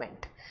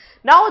movement.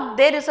 Now,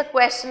 there is a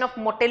question of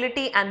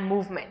motility and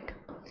movement.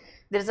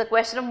 There is a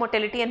question of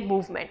motility and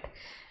movement.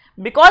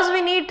 Because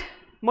we need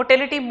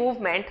motility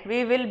movement,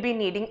 we will be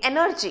needing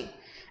energy,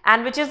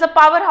 and which is the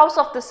powerhouse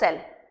of the cell?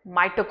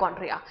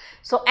 Mitochondria.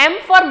 So, M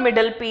for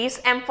middle piece,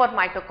 M for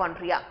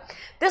mitochondria.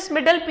 This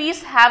middle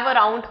piece have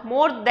around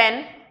more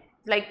than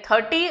like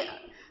 30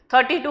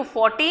 to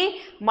 40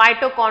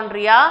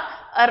 mitochondria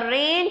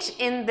arranged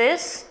in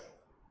this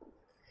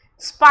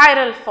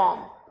spiral form,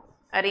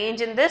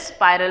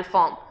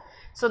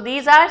 So,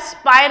 these are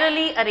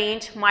spirally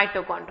arranged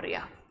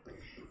mitochondria,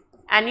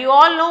 and you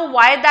all know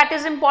why that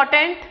is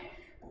important.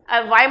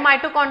 Why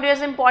mitochondria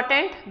is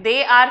important?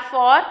 They are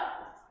for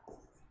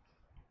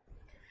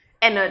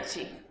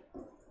energy,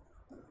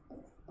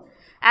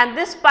 and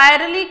this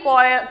spirally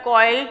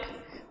coiled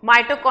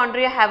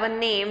mitochondria have a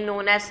name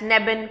known as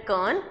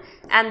Nebenkern,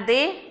 and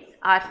they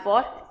are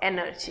for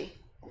energy.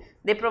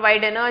 They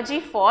provide energy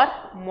for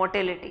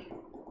motility.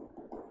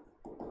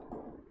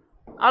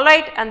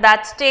 Alright, and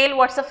that's tail.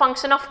 What's the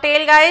function of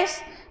tail,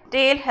 guys?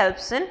 Tail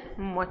helps in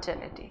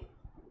motility.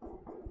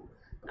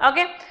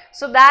 Okay,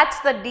 so that's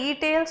the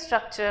detailed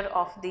structure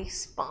of the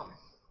sperm.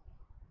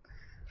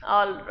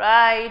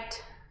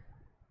 Alright.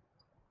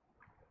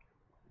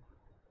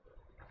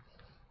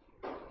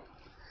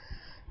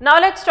 Now,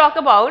 let us talk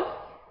about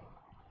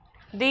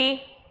the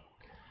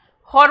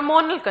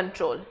hormonal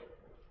control.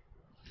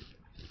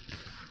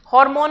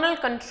 Hormonal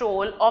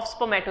control of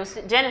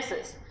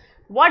spermatogenesis.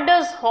 What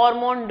does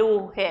hormone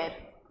do here?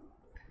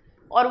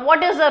 Or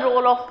what is the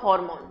role of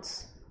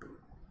hormones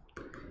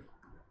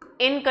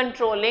in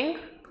controlling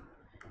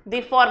the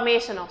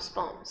formation of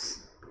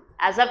sperms?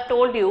 As I have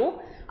told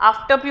you,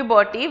 after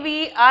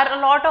puberty, a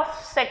lot of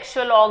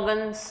sexual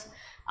organs,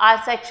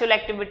 our sexual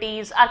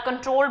activities are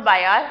controlled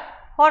by our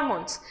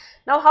hormones.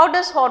 Now, how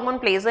does hormone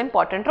plays an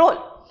important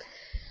role?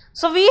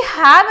 So, we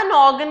have an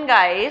organ,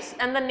 guys,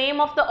 and the name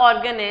of the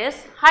organ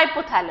is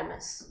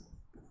hypothalamus.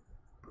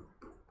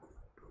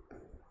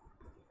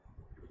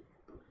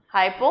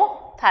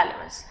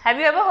 Hypothalamus. Have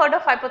you ever heard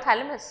of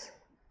hypothalamus?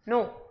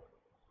 No,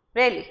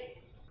 really.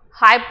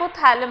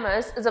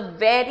 Hypothalamus is a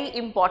very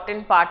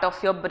important part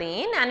of your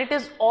brain, and it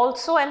is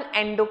also an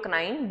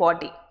endocrine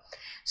body.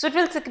 So, it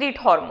will secrete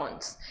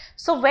hormones.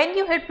 So, when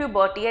you hit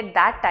puberty, at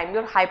that time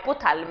your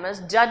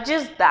hypothalamus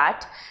judges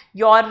that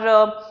your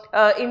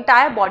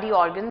entire body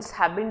organs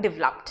have been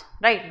developed,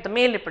 right, the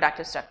male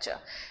reproductive structure.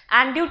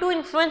 And due to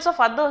influence of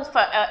other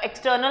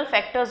external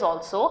factors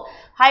also,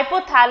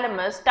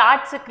 hypothalamus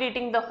starts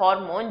secreting the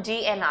hormone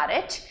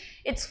GnRH.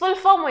 Its full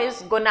form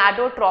is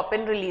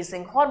gonadotropin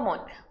releasing hormone.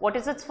 What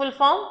is its full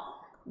form?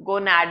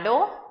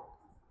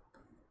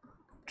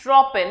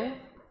 Gonadotropin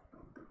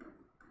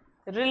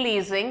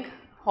releasing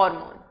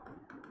hormone.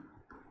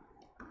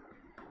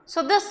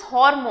 So, this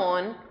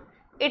hormone,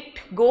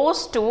 it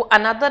goes to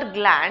another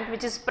gland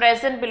which is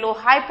present below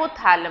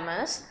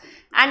hypothalamus,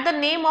 and the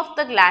name of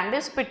the gland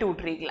is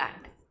pituitary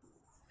gland.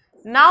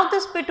 Now,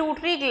 this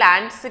pituitary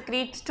gland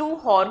secretes 2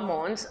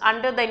 hormones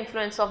under the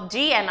influence of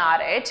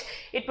GnRH.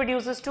 It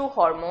produces 2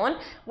 hormones.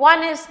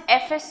 One is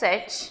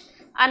FSH,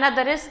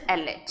 another is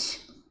LH.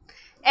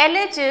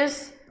 LH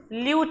is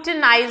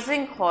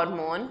luteinizing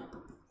hormone.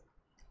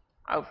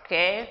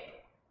 Okay.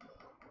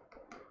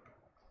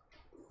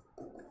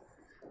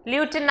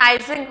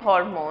 Luteinizing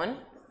hormone.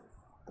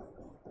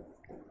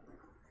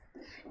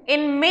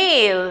 In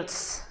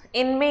males,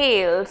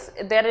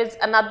 there is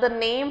another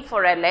name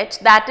for LH,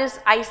 that is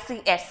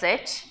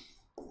ICSH,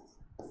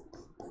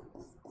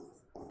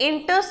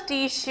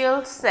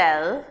 interstitial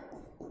cell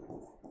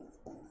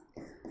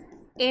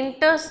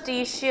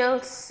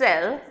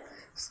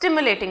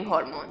stimulating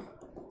hormone.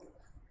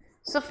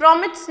 So,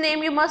 from its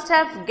name you must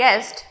have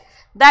guessed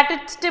that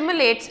it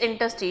stimulates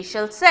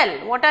interstitial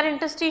cell. What are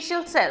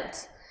interstitial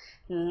cells?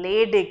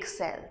 Leydig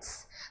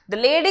cells. The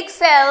Leydig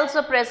cells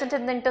are present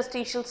in the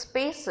interstitial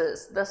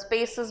spaces, the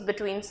spaces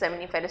between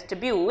seminiferous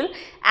tubule,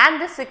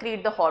 and they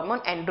secrete the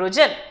hormone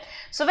androgen.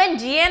 So, when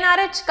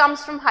GnRH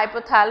comes from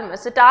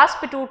hypothalamus, it asks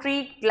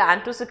pituitary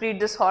gland to secrete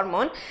this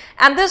hormone,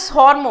 and this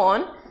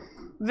hormone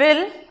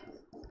will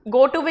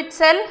go to which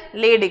cell?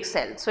 Leydig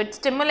cell. So, it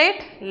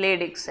stimulates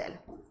Leydig cell.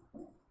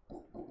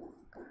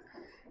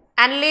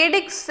 And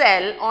Leydig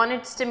cell on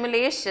its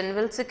stimulation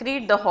will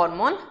secrete the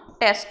hormone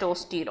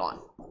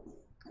testosterone.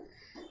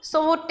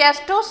 So,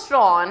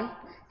 testosterone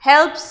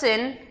helps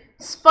in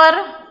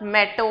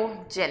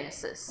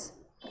spermatogenesis.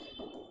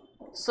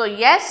 So,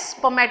 yes,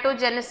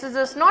 spermatogenesis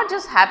is not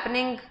just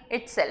happening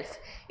itself.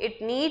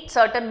 It needs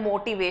certain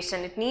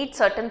motivation, it needs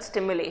certain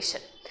stimulation.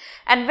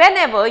 And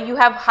whenever you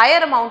have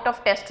higher amount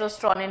of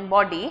testosterone in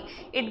body,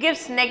 it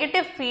gives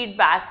negative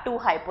feedback to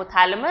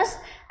hypothalamus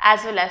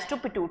as well as to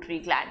pituitary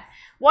gland.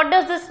 What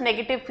does this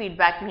negative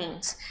feedback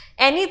means?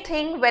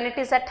 Anything when it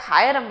is at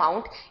higher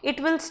amount, it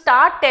will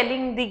start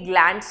telling the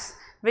glands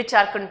which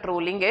are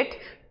controlling it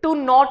to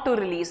not to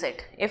release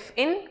it. If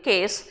in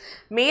case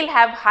male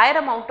have higher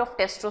amount of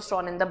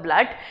testosterone in the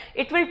blood,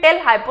 it will tell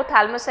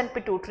hypothalamus and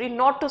pituitary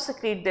not to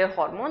secrete their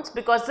hormones,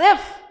 because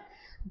if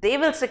they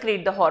will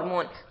secrete the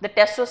hormone, the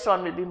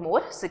testosterone will be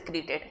more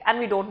secreted, and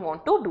we don't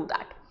want to do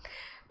that.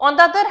 On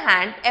the other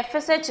hand,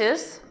 FSH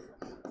is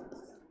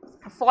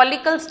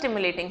follicle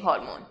stimulating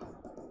hormone.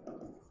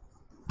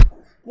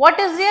 What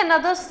is the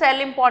another cell,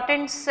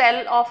 important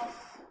cell of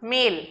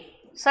male?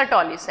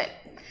 Sertoli cell.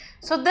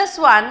 So, this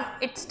one,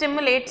 it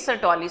stimulates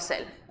Sertoli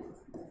cell.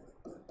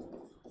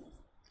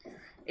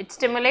 It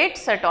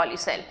stimulates Sertoli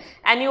cell,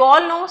 and you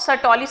all know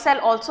Sertoli cell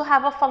also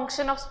have a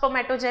function of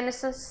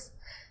spermatogenesis.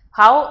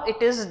 How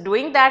it is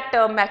doing that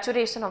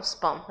maturation of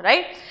sperm,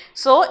 right?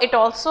 So, it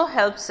also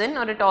helps in,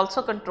 or it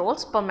also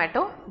controls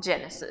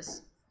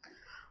spermatogenesis.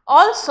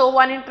 Also,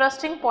 one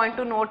interesting point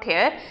to note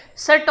here,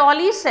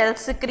 Sertoli cell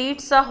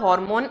secretes a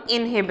hormone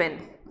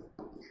inhibin.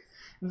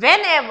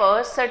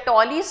 Whenever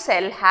Sertoli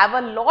cell have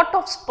a lot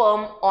of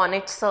sperm on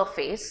its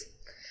surface,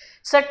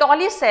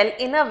 Sertoli cell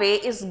in a way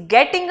is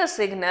getting a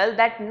signal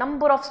that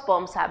number of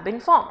sperms have been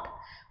formed.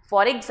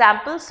 For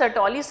example,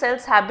 Sertoli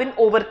cells have been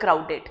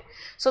overcrowded.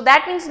 So,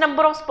 that means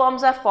number of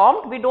sperms are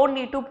formed, we don't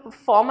need to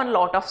form a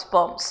lot of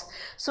sperms.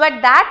 So,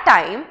 at that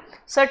time,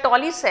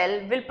 Sertoli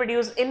cell will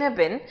produce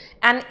inhibin,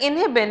 and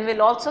inhibin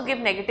will also give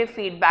negative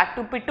feedback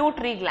to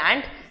pituitary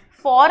gland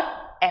for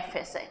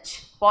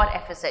FSH.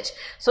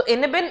 So,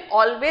 inhibin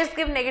always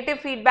give negative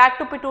feedback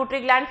to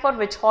pituitary gland for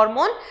which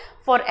hormone?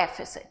 For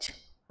FSH.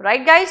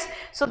 Right guys?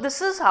 So,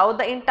 this is how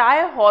the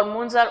entire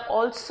hormones are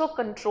also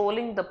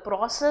controlling the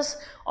process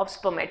of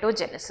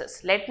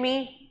spermatogenesis. Let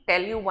me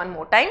tell you one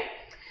more time.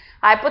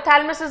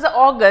 Hypothalamus is the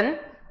organ,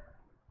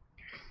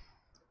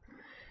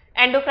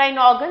 endocrine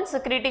organ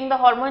secreting the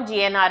hormone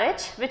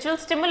GnRH, which will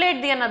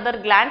stimulate the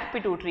another gland,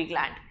 pituitary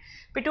gland.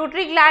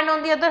 Pituitary gland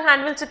on the other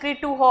hand will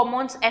secrete two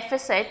hormones,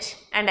 FSH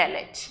and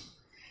LH.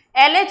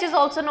 LH is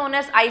also known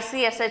as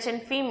ICSH in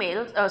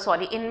females,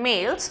 in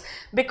males,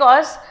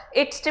 because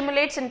it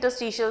stimulates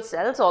interstitial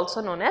cells,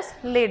 also known as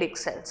Leydig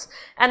cells,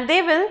 and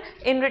they will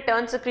in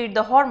return secrete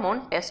the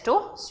hormone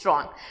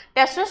testosterone.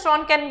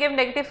 Testosterone can give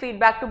negative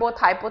feedback to both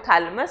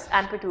hypothalamus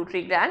and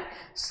pituitary gland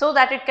so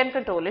that it can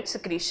control its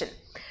secretion.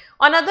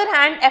 On the other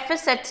hand,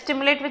 FSH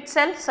stimulate which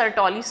cell?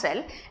 Sertoli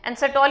cell, and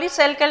Sertoli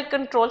cell can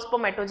control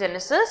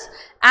spermatogenesis,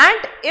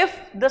 and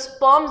if the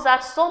sperms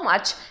are so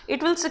much,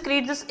 it will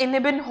secrete this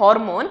inhibin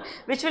hormone,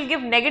 which will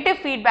give negative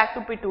feedback to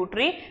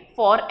pituitary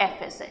for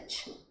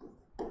FSH.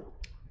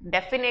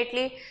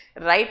 Definitely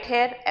write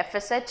here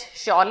FSH,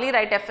 surely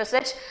write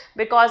FSH,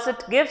 because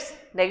it gives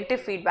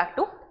negative feedback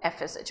to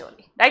FSH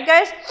only, right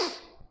guys?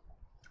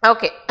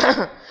 Okay,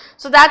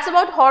 so that's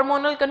about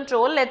hormonal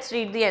control. Let's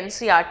read the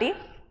NCERT.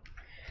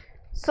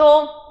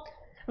 So,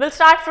 we will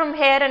start from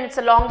here, and it is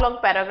a long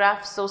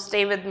paragraph, so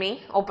stay with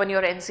me, open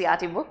your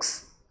NCERT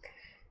books.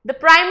 The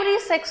primary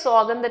sex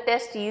organ, the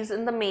testes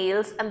in the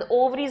males and the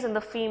ovaries in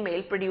the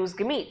female produce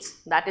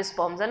gametes, that is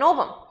sperms and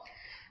ovum,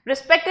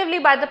 respectively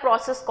by the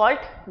process called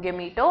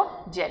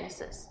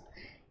gametogenesis.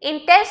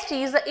 In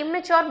testes, the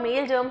immature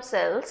male germ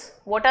cells,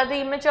 what are the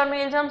immature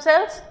male germ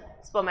cells?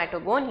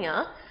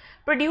 Spermatogonia,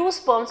 produce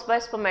sperms by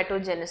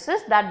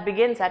spermatogenesis that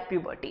begins at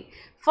puberty.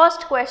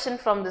 First question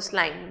from this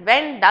line,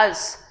 when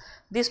does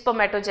the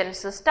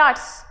spermatogenesis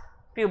starts?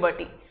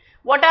 Puberty.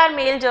 What are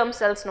male germ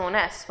cells known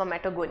as?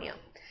 Spermatogonia.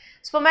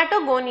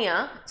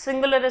 Spermatogonia,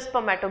 singular is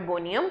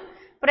spermatogonium,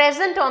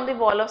 present on the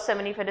wall of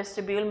seminiferous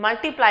tubule,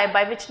 multiply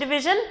by which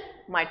division?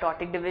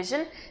 Mitotic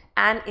division,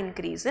 and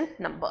increase in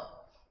number.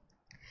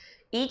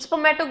 Each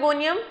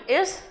spermatogonium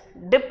is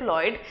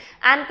diploid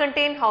and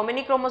contain how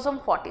many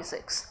chromosomes?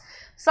 46.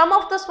 Some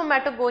of the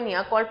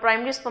spermatogonia called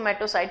primary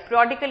spermatocyte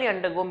periodically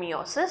undergo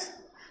meiosis.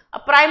 A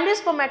primary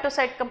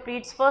spermatocyte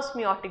completes first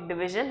meiotic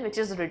division, which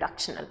is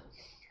reductional,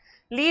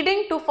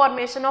 leading to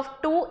formation of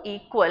two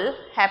equal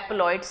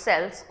haploid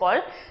cells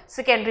called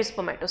secondary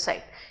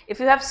spermatocyte. If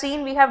you have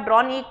seen, we have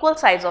drawn equal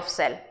size of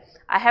cell.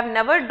 I have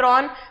never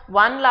drawn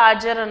one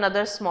larger,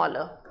 another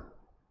smaller.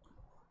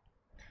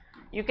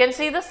 You can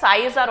see the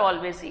size are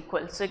always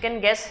equal. So, you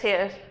can guess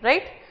here,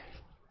 right?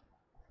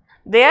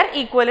 They are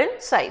equal in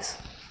size.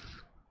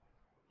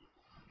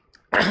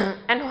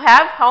 And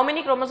have how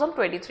many chromosomes?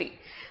 23.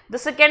 The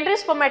secondary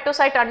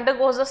spermatocyte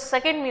undergoes a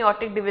second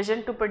meiotic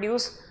division to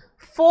produce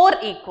 4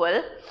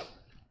 equal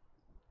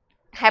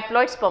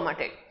haploid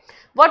spermatid.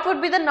 What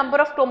would be the number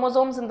of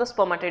chromosomes in the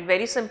spermatid?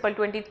 Very simple,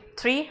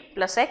 23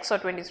 plus X or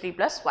 23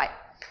 plus Y.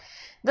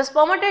 The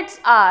spermatids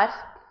are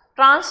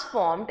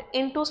transformed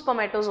into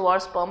spermatozoa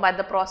sperm by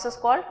the process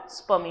called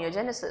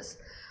spermiogenesis.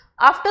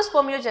 After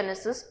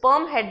spermiogenesis,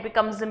 sperm head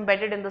becomes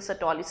embedded in the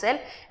Sertoli cell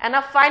and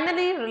are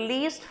finally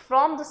released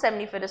from the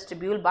seminiferous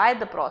tubule by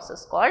the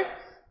process called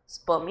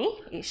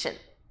spermiation.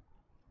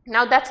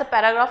 Now that's a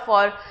paragraph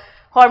for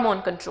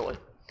hormone control.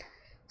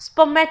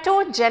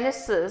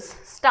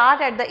 Spermatogenesis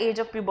start at the age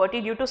of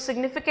puberty due to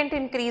significant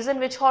increase in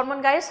which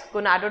hormone, guys?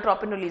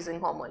 Gonadotropin releasing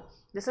hormone.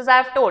 This is I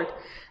have told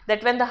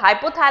that when the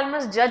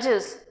hypothalamus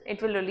judges,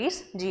 it will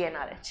release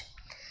GnRH.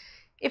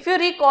 If you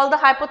recall the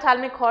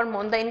hypothalamic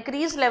hormone, the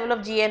increased level of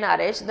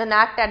GnRH then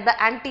act at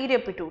the anterior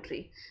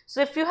pituitary.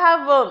 So if you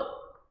have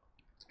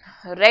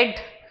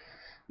read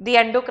the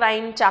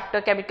endocrine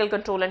chapter, chemical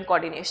control and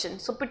coordination.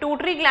 So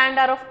pituitary gland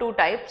are of two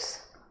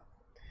types,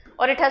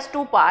 or it has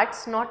two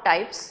parts, not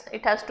types,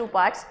 it has two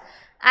parts,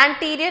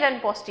 anterior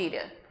and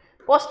posterior.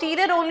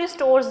 Posterior only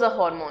stores the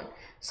hormone.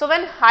 So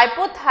when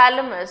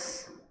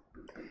hypothalamus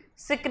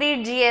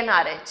secrete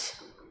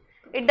GnRH,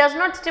 it does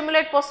not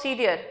stimulate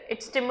posterior,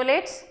 it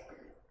stimulates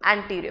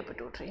anterior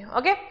pituitary,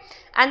 okay,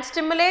 and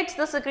stimulates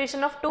the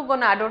secretion of two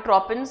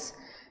gonadotropins,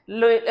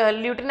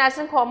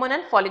 luteinizing hormone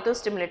and follicle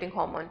stimulating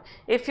hormone.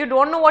 If you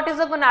don't know what is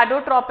a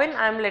gonadotropin,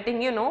 I am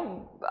letting you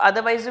know,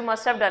 otherwise you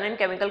must have done in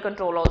chemical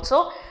control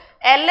also.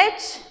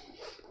 LH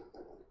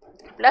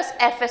plus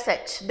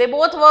FSH, they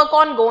both work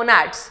on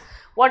gonads.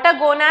 What are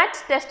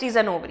gonads? Testes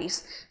and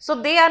ovaries.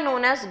 So they are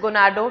known as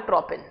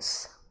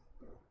gonadotropins,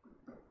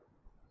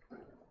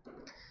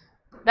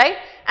 right?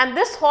 And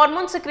this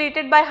hormone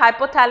secreted by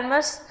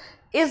hypothalamus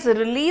is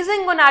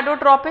releasing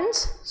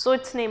gonadotropins, so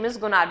its name is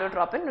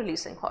gonadotropin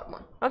releasing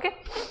hormone, okay.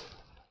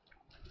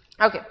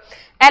 Okay.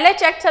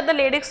 LH acts at the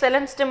Leydig cell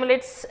and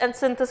stimulates and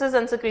synthesis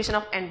and secretion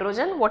of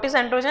androgen. What is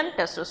androgen?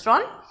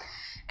 Testosterone.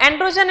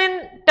 Androgen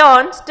in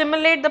turn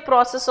stimulate the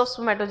process of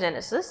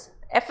spermatogenesis.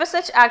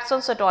 FSH acts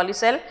on Sertoli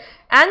cell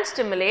and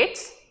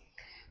stimulates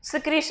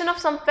secretion of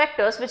some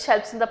factors which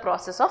helps in the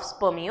process of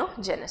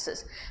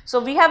spermiogenesis. So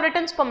we have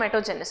written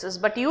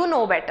spermatogenesis, but you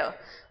know better.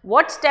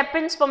 What step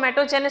in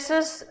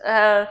spermatogenesis,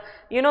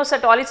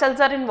 Sertoli cells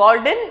are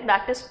involved in?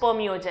 That is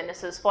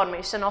spermiogenesis,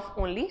 formation of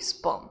only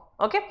sperm,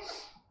 okay,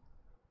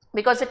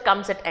 because it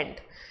comes at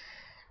end.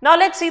 Now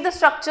let's see the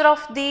structure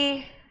of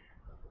the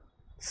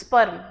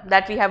sperm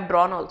that we have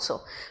drawn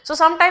also. So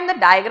sometime the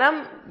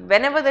diagram,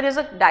 whenever there is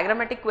a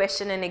diagrammatic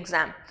question in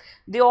exam,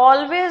 they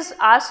always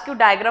ask you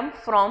diagram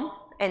from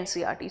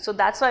NCERT. So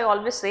that's why I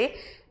always say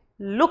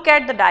look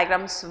at the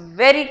diagrams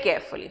very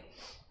carefully.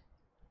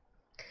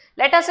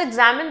 Let us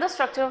examine the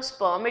structure of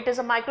sperm. It is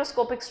a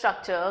microscopic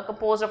structure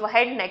composed of a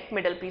head, neck,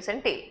 middle piece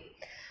and tail.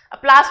 A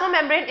plasma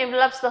membrane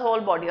envelops the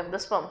whole body of the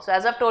sperm. So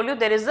as I have told you,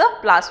 there is a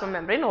plasma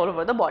membrane all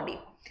over the body.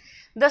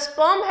 The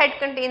sperm head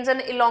contains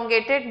an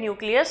elongated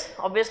nucleus,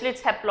 obviously it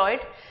is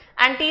haploid.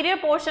 Anterior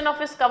portion of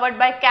it is covered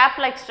by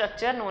cap-like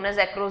structure known as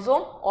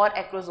acrosome or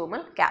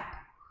acrosomal cap.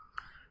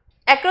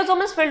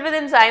 Acrosome is filled with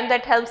enzyme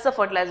that helps the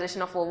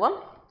fertilization of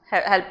ovum,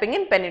 helping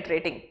in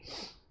penetrating.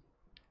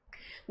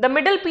 The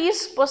middle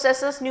piece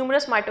possesses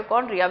numerous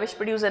mitochondria which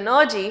produce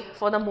energy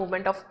for the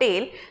movement of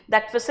tail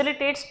that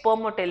facilitates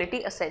sperm motility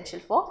essential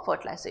for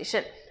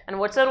fertilization. And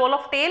what's the role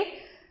of tail?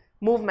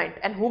 Movement.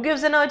 And who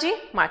gives energy?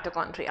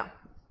 Mitochondria.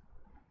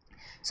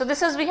 So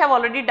this is we have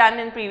already done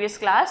in previous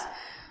class.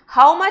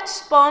 How much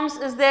sperms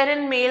is there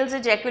in male's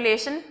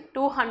ejaculation?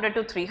 200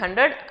 to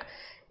 300.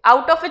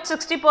 Out of it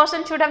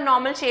 60% should have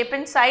normal shape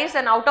and size,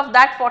 and out of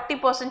that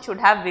 40% should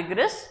have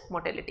vigorous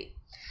motility.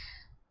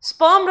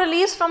 Sperm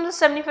released from the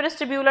seminiferous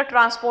tubule are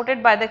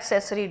transported by the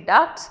accessory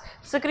ducts.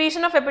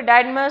 Secretion of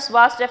epididymis,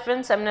 vas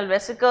deferens, seminal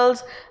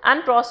vesicles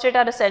and prostate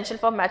are essential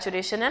for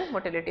maturation and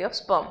motility of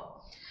sperm.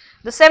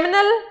 The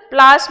seminal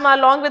plasma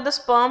along with the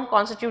sperm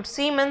constitute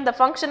semen. The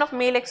function of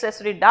male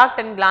accessory duct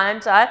and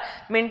glands are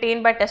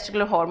maintained by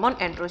testicular hormone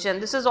androgen.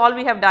 This is all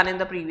we have done in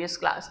the previous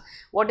class.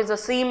 What is a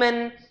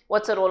semen?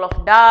 What's the role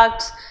of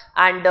ducts?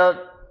 And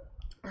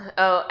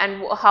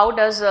how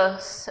does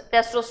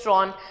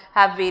testosterone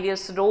have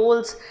various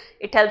roles?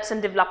 It helps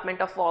in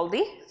development of all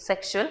the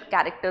sexual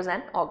characters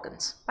and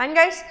organs. Fine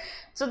guys.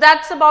 So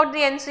that's about the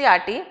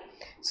NCERT.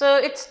 So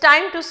it's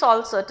time to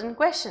solve certain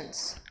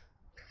questions.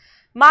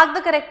 Mark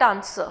the correct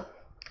answer.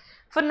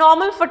 For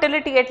normal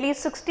fertility, at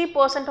least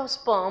 60% of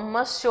sperm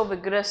must show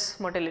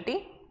vigorous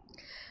motility.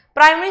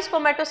 Primary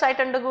spermatocyte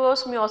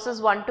undergoes meiosis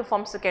 1 to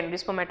form secondary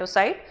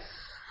spermatocyte.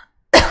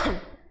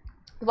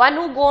 One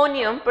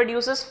oogonium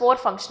produces 4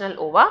 functional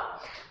ova.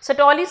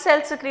 Sertoli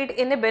cells secrete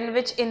inhibin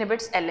which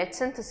inhibits LH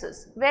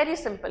synthesis. Very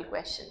simple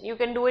question. You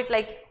can do it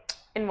like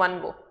in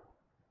one go.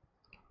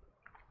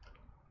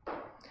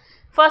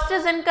 First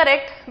is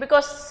incorrect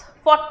because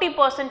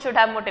 40% should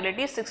have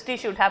motility, 60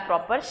 should have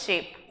proper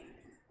shape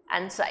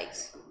and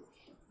size.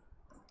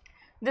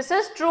 This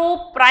is true.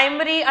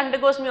 Primary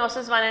undergoes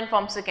meiosis 1 and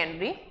forms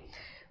secondary.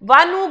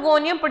 One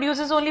oogonium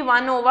produces only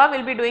 1 ova. We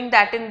will be doing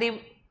that in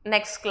the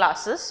next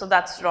classes. So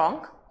that's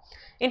wrong.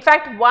 In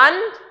fact, one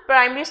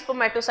primary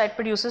spermatocyte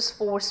produces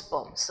 4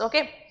 sperms.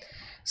 Okay.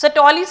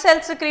 Sertoli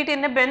cells secrete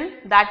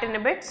inhibin that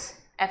inhibits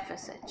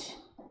FSH.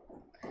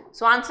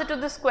 So, answer to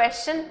this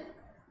question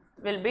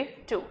will be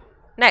 2.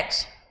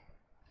 Next.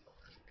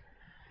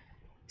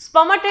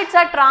 Spermatids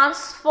are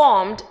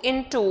transformed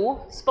into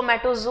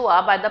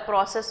spermatozoa by the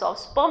process of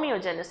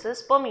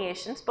spermiogenesis,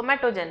 spermiation,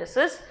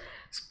 spermatogenesis,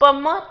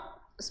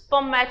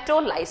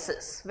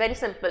 spermatolysis. Very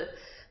simple.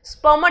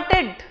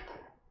 Spermatid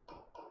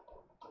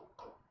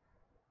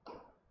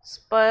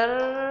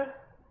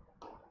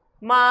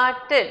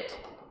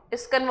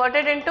is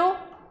converted into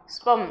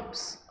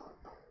sperms.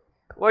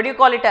 What do you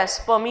call it as?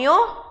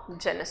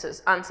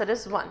 Spermiogenesis. Answer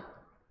is 1.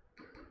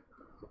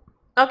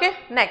 Okay,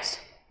 next.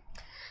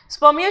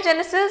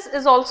 Spermiogenesis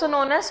is also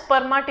known as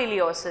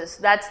spermatolysis.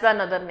 That's the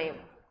another name.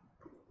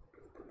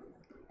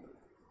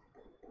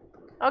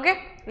 Okay,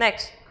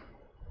 next.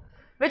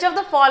 Which of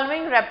the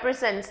following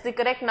represents the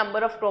correct number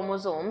of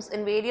chromosomes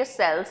in various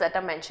cells that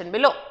are mentioned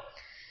below?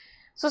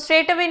 So,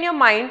 straight away in your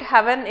mind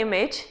have an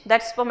image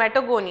that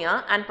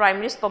spermatogonia and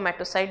primary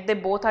spermatocyte, they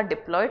both are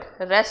diploid,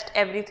 rest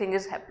everything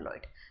is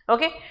haploid.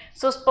 Okay.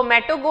 So,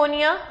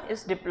 spermatogonia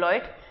is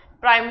diploid,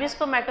 primary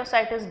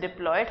spermatocyte is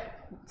diploid,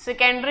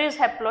 secondary is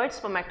haploid,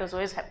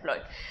 spermatozoa is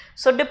haploid.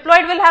 So,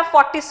 diploid will have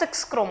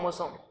 46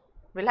 chromosome,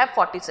 will have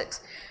 46.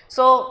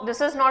 So,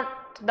 this is not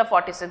the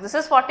 46, this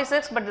is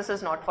 46, but this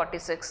is not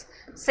 46.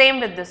 Same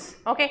with this.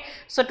 Okay.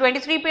 So,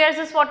 23 pairs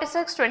is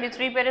 46,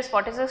 23 pair is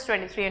 46,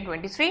 23 and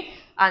 23.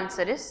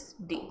 Answer is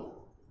D.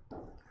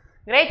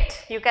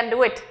 Great, you can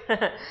do it.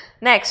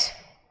 Next.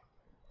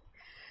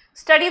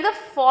 Study the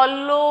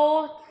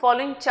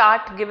following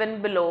chart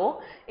given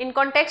below. In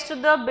context to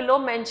the below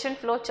mentioned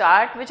flow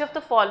chart, which of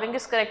the following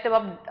is correct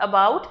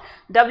about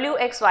W,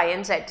 X, Y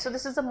and Z? So,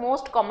 this is the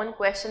most common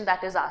question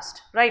that is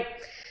asked, right?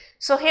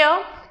 So,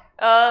 here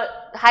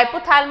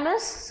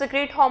hypothalamus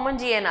secrete hormone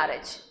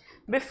GnRH.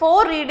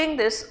 Before reading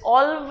this,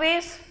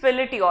 always fill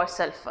it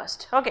yourself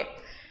first, okay?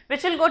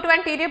 Which will go to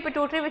anterior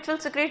pituitary, which will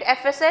secrete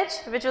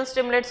FSH, which will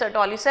stimulate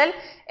Sertoli cell,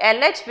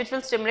 LH, which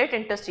will stimulate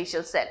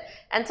interstitial cell,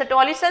 and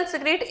Sertoli cell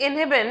secrete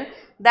inhibin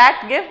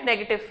that give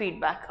negative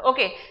feedback,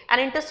 okay? And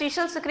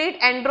interstitial secrete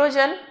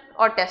androgen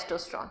or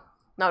testosterone.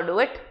 Now do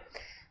it.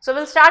 So, we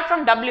will start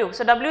from W.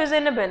 So, W is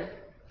inhibin.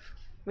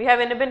 We have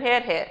inhibin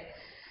here.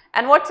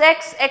 And what's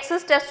X? X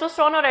is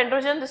testosterone or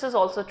androgen. This is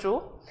also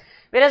true.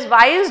 Whereas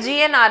Y is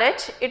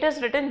GnRH, it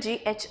is written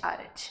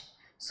GHRH.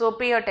 So,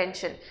 pay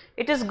attention.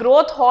 It is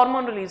growth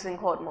hormone releasing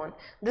hormone.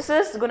 This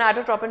is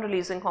gonadotropin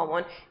releasing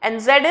hormone,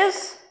 and Z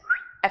is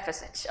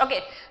FSH.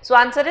 Okay. So,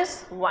 answer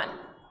is 1.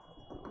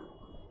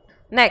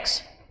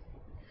 Next.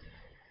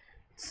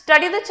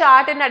 Study the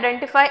chart and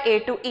identify A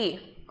to E.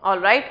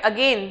 Alright.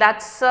 Again,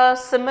 that's a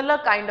similar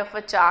kind of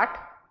a chart,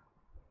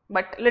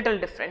 but little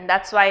different.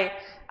 That's why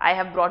I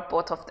have brought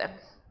both of them.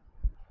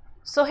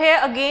 So, here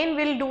again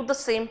we will do the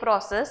same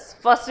process.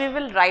 First we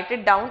will write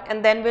it down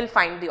and then we will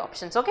find the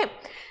options. Okay.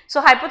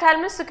 So,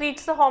 hypothalamus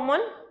secretes the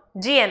hormone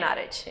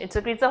GnRH. It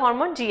secretes the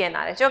hormone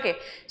GnRH. Okay.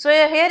 So,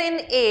 here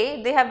in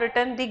A they have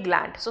written the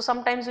gland. So,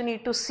 sometimes you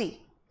need to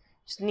see.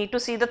 You need to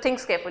see the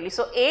things carefully.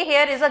 So, A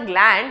here is a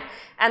gland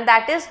and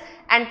that is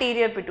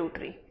anterior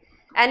pituitary.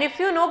 And if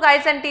you know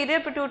guys, anterior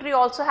pituitary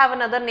also have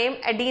another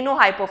name,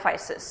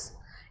 adenohypophysis.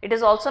 It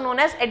is also known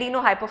as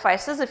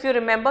adenohypophysis if you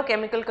remember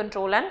chemical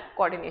control and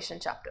coordination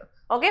chapter.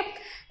 Okay.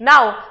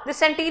 Now,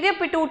 this anterior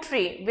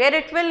pituitary, where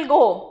it will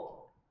go?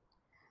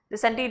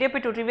 This anterior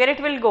pituitary, where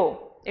it will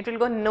go? It will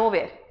go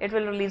nowhere. It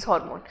will release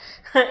hormone.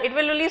 It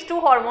will release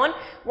 2 hormone.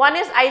 One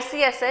is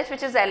ICSH,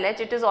 which is LH.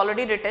 It is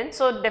already written.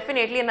 So,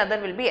 definitely another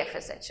will be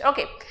FSH.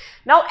 Okay.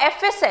 Now,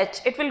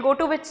 FSH, it will go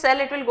to which cell?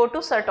 It will go to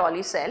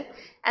Sertoli cell,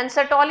 and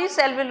Sertoli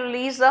cell will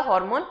release the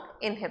hormone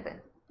inhibin.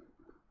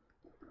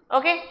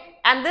 Okay.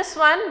 And this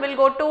one will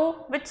go to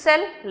which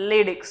cell?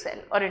 Leydig cell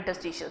or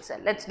interstitial cell.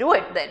 Let's do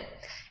it then.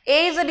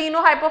 A is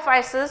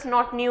adenohypophysis,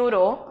 not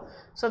neuro.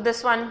 So,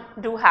 this one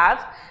do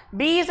have.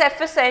 B is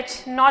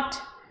FSH,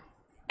 not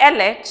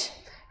LH,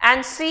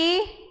 and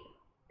C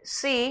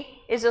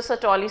is a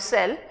Sertoli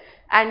cell,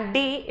 and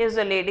D is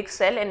a Leydig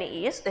cell, and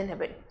E is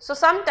inhibin. So,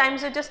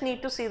 sometimes you just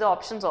need to see the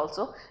options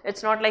also.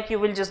 It's not like you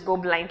will just go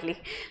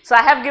blindly. So,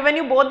 I have given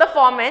you both the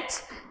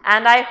formats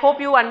and I hope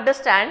you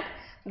understand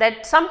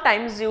that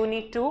sometimes you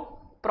need to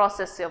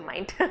process your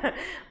mind.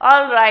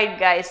 Alright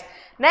guys.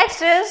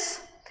 Next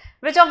is,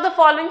 which of the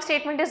following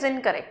statement is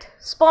incorrect?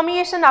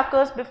 Spermiation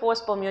occurs before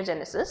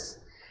spermiogenesis.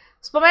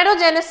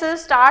 Spermatogenesis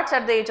starts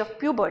at the age of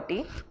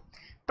puberty.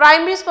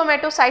 Primary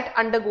spermatocyte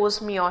undergoes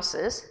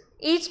meiosis.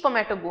 Each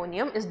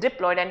spermatogonium is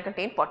diploid and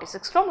contains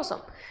 46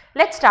 chromosomes.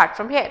 Let's start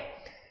from here.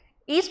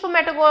 Each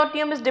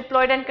spermatogonium is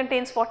diploid and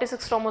contains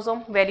 46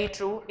 chromosomes. Very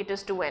true. It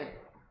is 2n.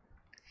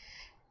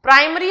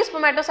 Primary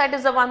spermatocyte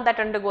is the one that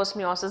undergoes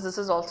meiosis. This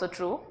is also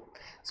true.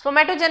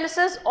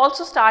 Spermatogenesis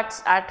also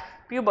starts at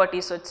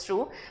puberty, so it's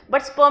true.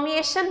 But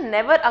spermiation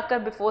never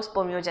occurs before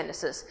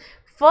spermiogenesis.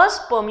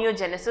 First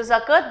spermiogenesis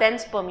occur, then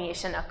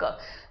spermiation occur.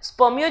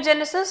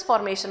 Spermiogenesis,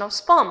 formation of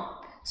sperm.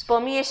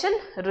 Spermiation,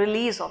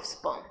 release of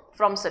sperm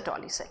from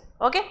Sertoli cell.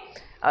 Okay.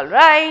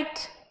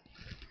 Alright.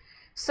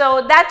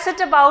 So that's it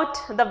about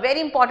the very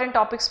important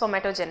topics for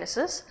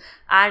metagenesis,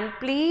 and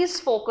please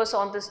focus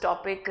on this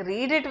topic,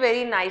 read it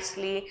very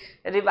nicely,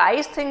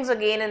 revise things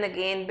again and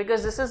again,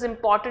 because this is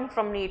important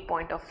from NEET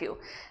point of view.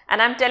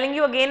 And I am telling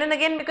you again and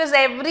again because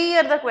every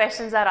year the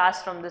questions are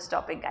asked from this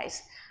topic,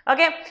 guys.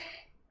 Okay.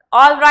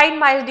 Alright,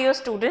 my dear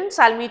students,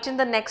 I'll meet you in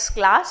the next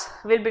class.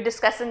 We'll be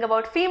discussing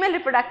about female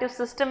reproductive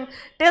system.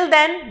 Till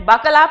then,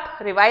 buckle up,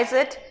 revise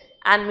it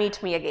and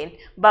meet me again.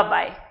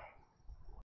 Bye-bye.